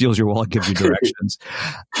 steals your wallet, gives you directions.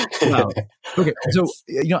 Wow. Okay. So,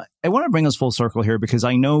 I want to bring us full circle here because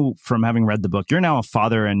I know from having read the book, you're now a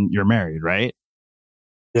father and you're married, right?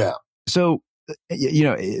 Yeah. So,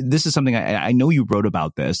 this is something I know you wrote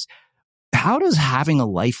about this. How does having a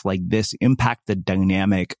life like this impact the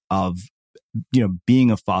dynamic of,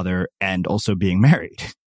 being a father and also being married?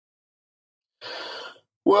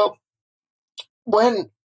 Well,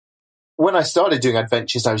 when I started doing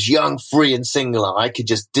Adventures, I was young, free and single, and I could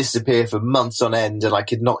just disappear for months on end, and I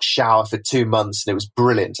could not shower for 2 months, and it was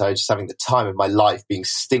brilliant. I was just having the time of my life, being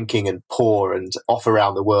stinking and poor and off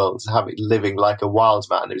around the world, living like a wild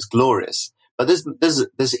man. It was glorious. But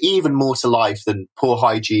there's even more to life than poor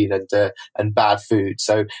hygiene and bad food.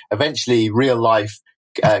 So eventually, real life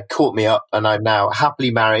caught me up, and I'm now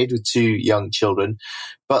happily married with 2 young children.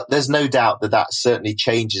 But there's no doubt that certainly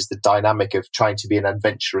changes the dynamic of trying to be an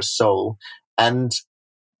adventurous soul. And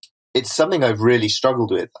it's something I've really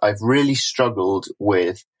struggled with. I've really struggled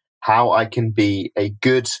with how I can be a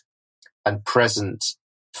good and present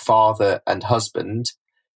father and husband,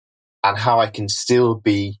 and how I can still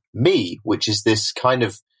be me, which is this kind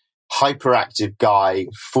of hyperactive guy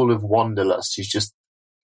full of wanderlust who's just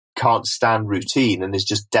can't stand routine and is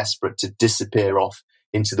just desperate to disappear off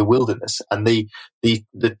into the wilderness. And the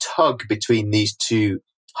tug between these two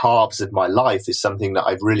halves of my life is something that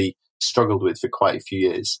I've really struggled with for quite a few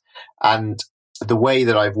years. And the way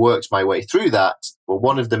that I've worked my way through that, well,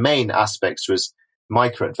 one of the main aspects was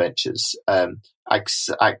micro adventures,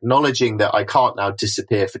 acknowledging that I can't now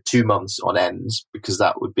disappear for 2 months on end because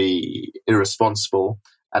that would be irresponsible.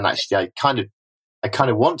 And actually, I kind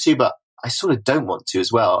of want to, but I sort of don't want to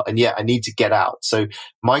as well. And yet I need to get out. So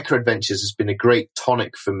micro adventures has been a great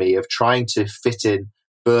tonic for me of trying to fit in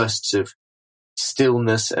bursts of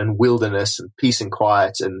stillness and wilderness and peace and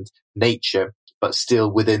quiet and nature, but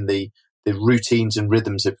still within the routines and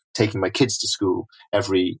rhythms of taking my kids to school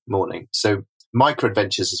every morning. So micro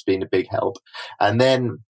adventures has been a big help. And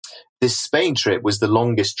then this Spain trip was the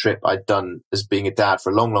longest trip I'd done as being a dad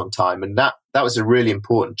for a long, long time. And that was a really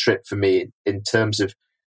important trip for me in terms of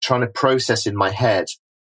trying to process in my head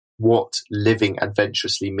what living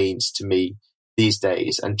adventurously means to me these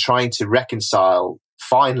days, and trying to reconcile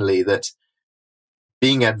finally that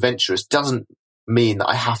being adventurous doesn't mean that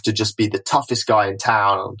I have to just be the toughest guy in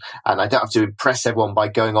town and I don't have to impress everyone by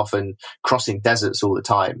going off and crossing deserts all the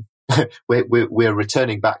time. We're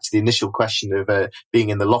returning back to the initial question of being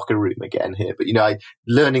in the locker room again here. But,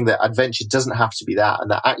 learning that adventure doesn't have to be that, and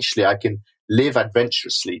that actually I can live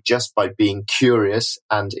adventurously just by being curious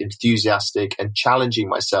and enthusiastic and challenging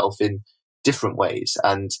myself in different ways.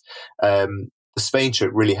 And the Spain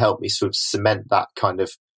trip really helped me sort of cement that kind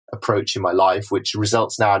of approach in my life, which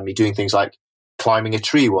results now in me doing things like climbing a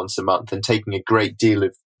tree once a month and taking a great deal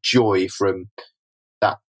of joy from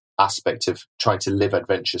that aspect of trying to live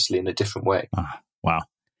adventurously in a different way. Wow.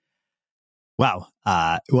 Well,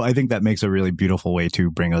 I think that makes a really beautiful way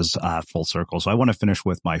to bring us full circle. So I want to finish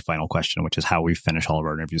with my final question, which is how we finish all of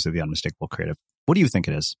our interviews of the Unmistakable Creative. What do you think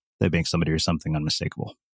it is that makes somebody or something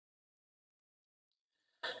unmistakable?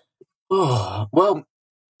 Oh, well,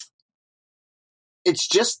 it's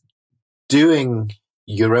just doing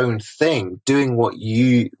your own thing, doing what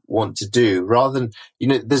you want to do rather than,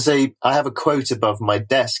 I have a quote above my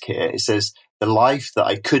desk here. It says, "The life that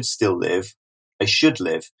I could still live, I should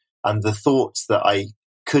live. And the thoughts that I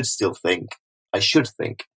could still think, I should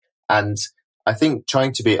think." And I think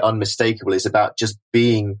trying to be unmistakable is about just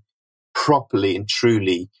being properly and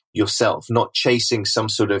truly yourself, not chasing some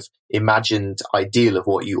sort of imagined ideal of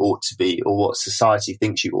what you ought to be or what society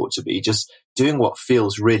thinks you ought to be, just doing what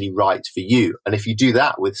feels really right for you. And if you do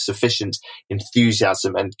that with sufficient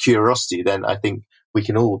enthusiasm and curiosity, then I think we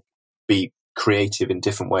can all be creative in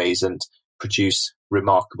different ways and produce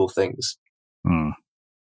remarkable things.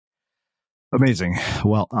 Amazing.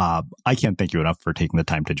 Well, I can't thank you enough for taking the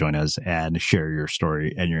time to join us and share your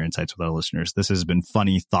story and your insights with our listeners. This has been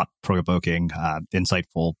funny, thought-provoking,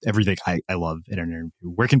 insightful, everything I love in an interview.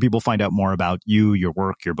 Where can people find out more about you, your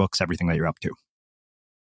work, your books, everything that you're up to?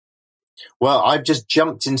 Well, I've just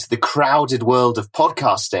jumped into the crowded world of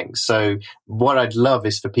podcasting. So what I'd love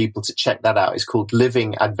is for people to check that out. It's called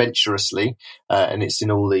Living Adventurously, and it's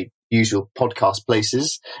in all the usual podcast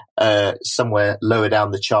places, somewhere lower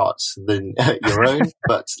down the charts than your own,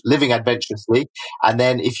 but Living Adventurously. And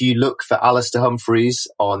then if you look for Alastair Humphreys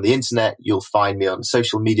on the internet, you'll find me on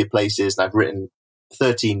social media places. And I've written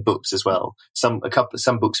 13 books as well, some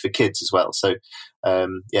books for kids as well. So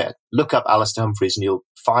look up Alastair Humphreys and you'll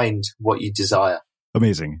find what you desire.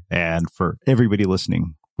 Amazing. And for everybody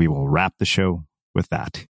listening, we will wrap the show with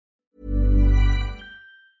that.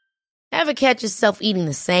 Ever catch yourself eating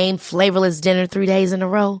the same flavorless dinner 3 days in a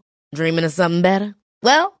row? Dreaming of something better?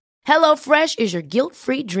 Well, HelloFresh is your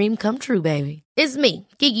guilt-free dream come true, baby. It's me,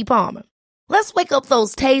 Keke Palmer. Let's wake up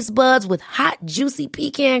those taste buds with hot, juicy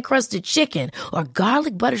pecan-crusted chicken or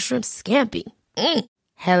garlic butter shrimp scampi.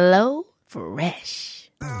 Hello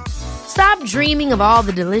Fresh. Stop dreaming of all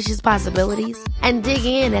the delicious possibilities and dig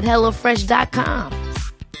in at HelloFresh.com.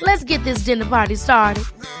 Let's get this dinner party started.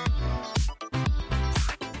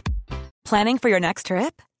 Planning for your next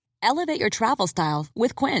trip? Elevate your travel style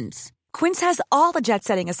with Quince. Quince has all the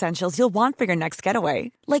jet-setting essentials you'll want for your next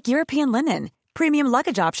getaway, like European linen, premium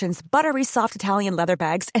luggage options, buttery soft Italian leather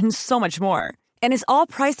bags, and so much more. And is all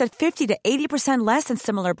priced at 50 to 80% less than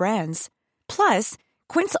similar brands. Plus,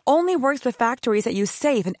 Quince only works with factories that use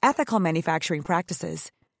safe and ethical manufacturing practices.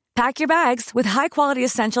 Pack your bags with high-quality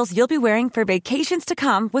essentials you'll be wearing for vacations to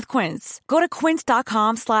come with Quince. Go to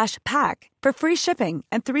quince.com/pack for free shipping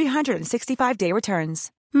and 365-day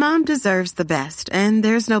returns. Mom deserves the best, and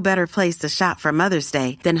there's no better place to shop for Mother's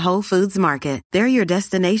Day than Whole Foods Market. They're your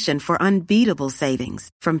destination for unbeatable savings,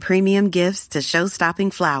 from premium gifts to show-stopping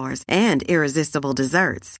flowers and irresistible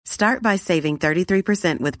desserts. Start by saving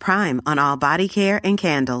 33% with Prime on all body care and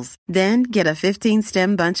candles. Then get a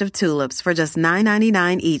 15-stem bunch of tulips for just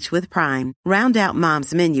 $9.99 each with Prime. Round out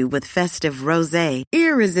Mom's menu with festive rosé,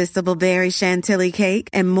 irresistible berry chantilly cake,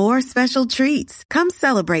 and more special treats. Come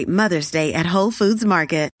celebrate Mother's Day at Whole Foods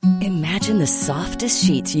Market. Imagine the softest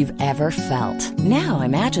sheets you've ever felt. Now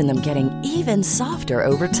imagine them getting even softer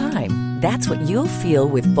over time. That's what you'll feel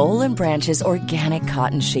with Boll & Branch's organic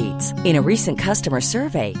cotton sheets. In a recent customer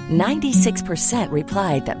survey, 96%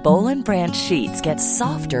 replied that Boll & Branch sheets get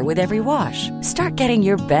softer with every wash. Start getting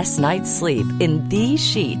your best night's sleep in these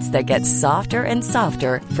sheets that get softer and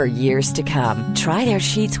softer for years to come. Try their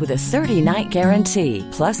sheets with a 30-night guarantee.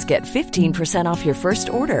 Plus, get 15% off your first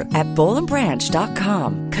order at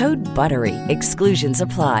bollandbranch.com. Code BUTTERY. Exclusions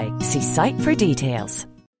apply. See site for details.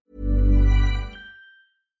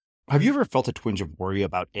 Have you ever felt a twinge of worry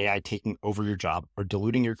about AI taking over your job or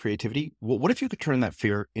diluting your creativity? Well, what if you could turn that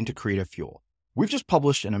fear into creative fuel? We've just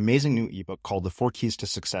published an amazing new ebook called The 4 Keys to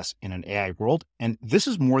Success in an AI World, and this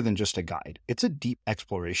is more than just a guide. It's a deep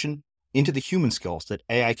exploration into the human skills that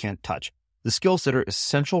AI can't touch, the skills that are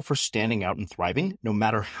essential for standing out and thriving, no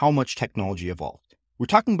matter how much technology evolves. We're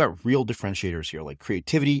talking about real differentiators here, like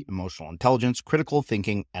creativity, emotional intelligence, critical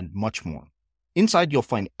thinking, and much more. Inside, you'll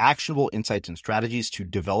find actionable insights and strategies to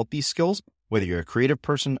develop these skills, whether you're a creative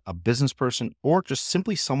person, a business person, or just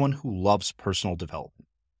simply someone who loves personal development.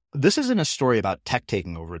 This isn't a story about tech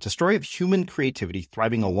taking over. It's a story of human creativity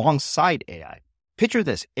thriving alongside AI. Picture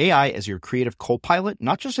this, AI as your creative co-pilot,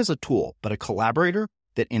 not just as a tool, but a collaborator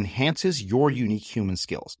that enhances your unique human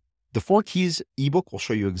skills. The 4 Keys ebook will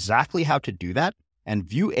show you exactly how to do that and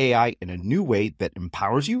view AI in a new way that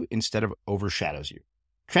empowers you instead of overshadows you.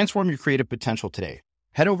 Transform your creative potential today.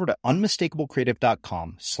 Head over to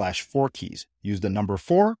unmistakablecreative.com/4keys. Use the number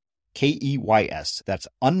 4, KEYS. That's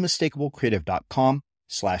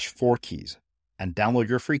unmistakablecreative.com/4keys and download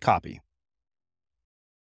your free copy.